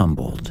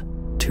tumbled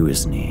to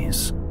his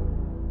knees.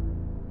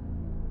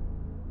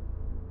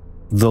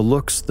 The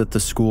looks that the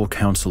school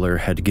counselor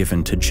had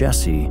given to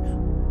Jessie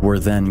were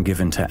then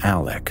given to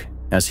Alec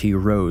as he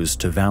rose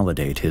to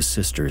validate his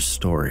sister's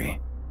story.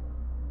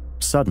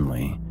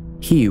 Suddenly,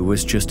 he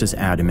was just as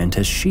adamant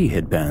as she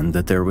had been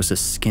that there was a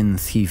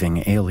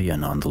skin-thieving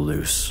alien on the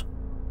loose.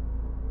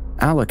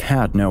 Alec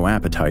had no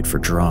appetite for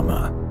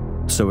drama,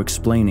 so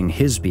explaining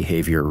his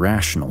behavior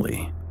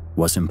rationally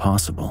was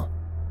impossible.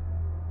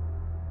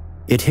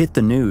 It hit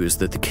the news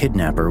that the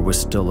kidnapper was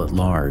still at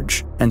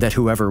large, and that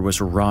whoever was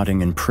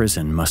rotting in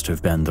prison must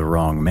have been the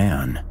wrong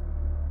man.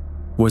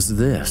 Was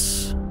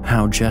this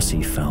how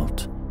Jessie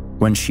felt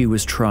when she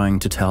was trying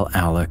to tell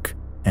Alec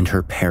and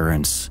her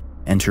parents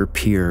and her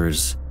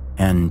peers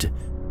and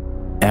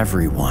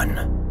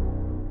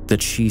everyone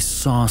that she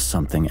saw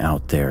something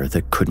out there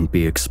that couldn't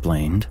be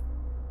explained?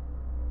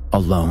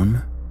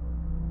 Alone?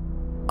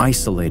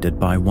 Isolated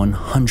by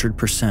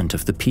 100%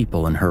 of the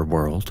people in her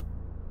world?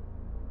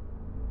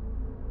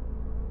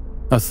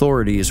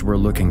 Authorities were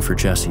looking for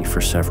Jessie for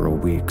several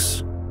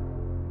weeks.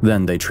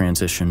 Then they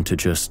transitioned to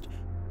just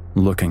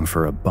looking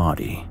for a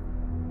body.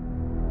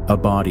 A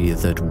body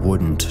that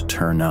wouldn't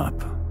turn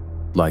up,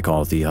 like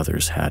all the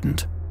others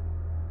hadn't.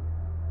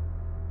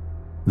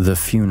 The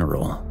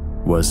funeral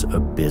was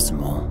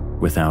abysmal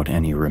without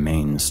any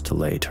remains to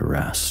lay to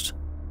rest.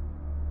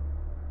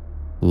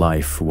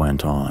 Life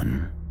went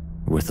on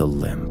with a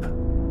limp.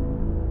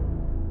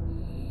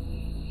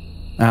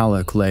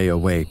 Alec lay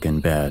awake in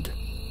bed.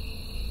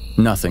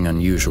 Nothing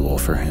unusual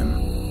for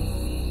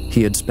him.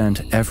 He had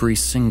spent every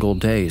single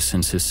day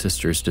since his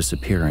sister's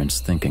disappearance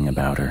thinking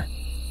about her.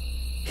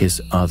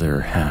 His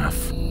other half.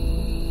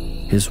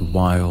 His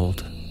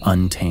wild,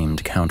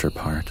 untamed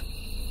counterpart.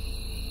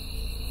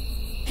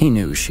 He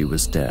knew she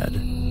was dead.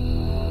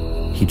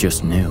 He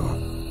just knew.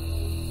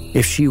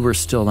 If she were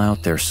still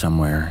out there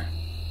somewhere,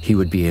 he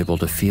would be able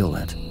to feel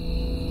it.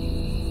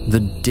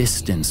 The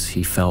distance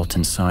he felt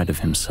inside of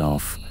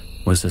himself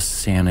was a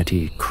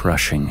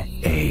sanity-crushing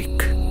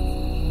ache.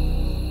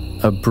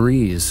 A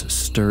breeze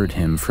stirred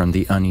him from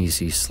the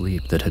uneasy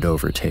sleep that had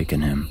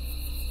overtaken him.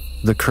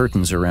 The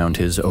curtains around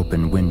his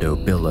open window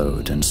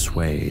billowed and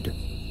swayed.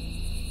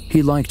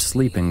 He liked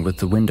sleeping with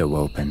the window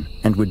open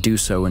and would do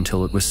so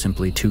until it was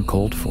simply too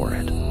cold for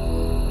it.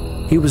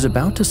 He was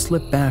about to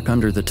slip back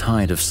under the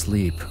tide of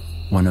sleep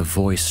when a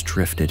voice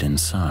drifted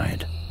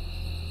inside.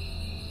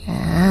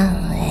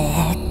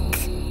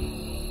 Alec.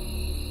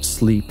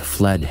 Sleep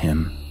fled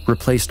him,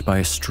 replaced by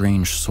a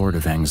strange sort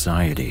of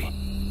anxiety.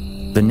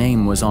 The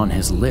name was on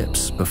his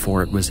lips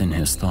before it was in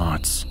his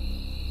thoughts.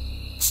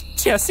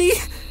 Jessie?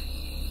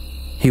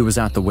 He was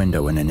at the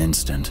window in an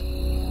instant.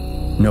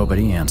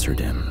 Nobody answered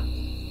him,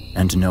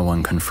 and no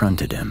one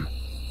confronted him.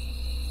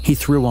 He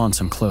threw on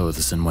some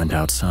clothes and went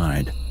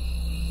outside.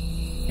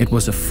 It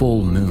was a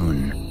full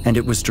moon, and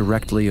it was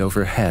directly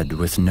overhead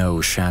with no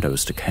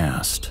shadows to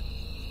cast.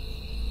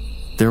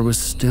 There was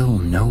still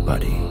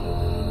nobody.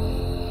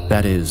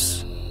 That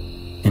is,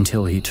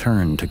 until he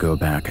turned to go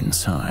back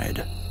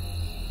inside.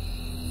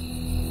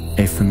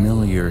 A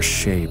familiar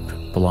shape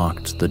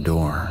blocked the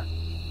door.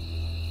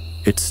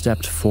 It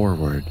stepped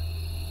forward,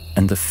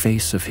 and the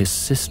face of his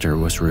sister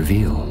was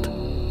revealed.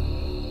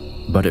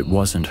 But it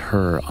wasn't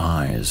her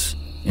eyes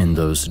in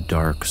those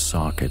dark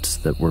sockets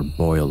that were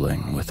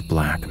boiling with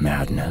black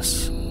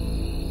madness.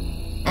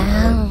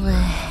 Alec.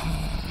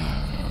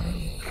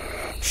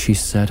 She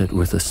said it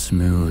with a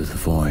smooth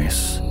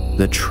voice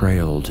that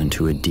trailed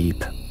into a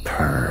deep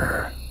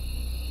purr.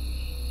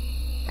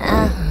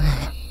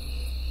 Alec.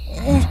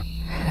 It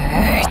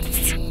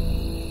hurts.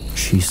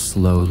 She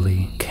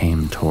slowly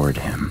came toward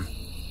him,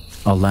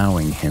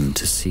 allowing him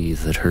to see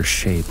that her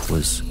shape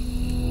was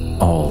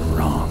all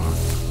wrong.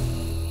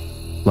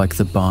 Like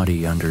the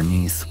body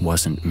underneath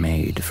wasn't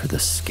made for the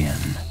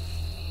skin.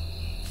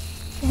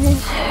 It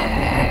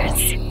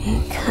hurts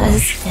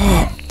because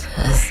it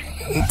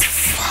doesn't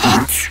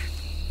fit.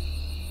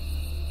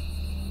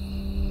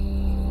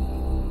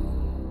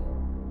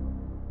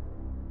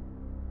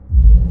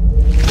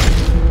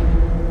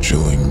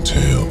 Chilling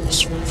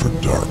tales for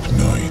dark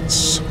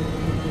nights.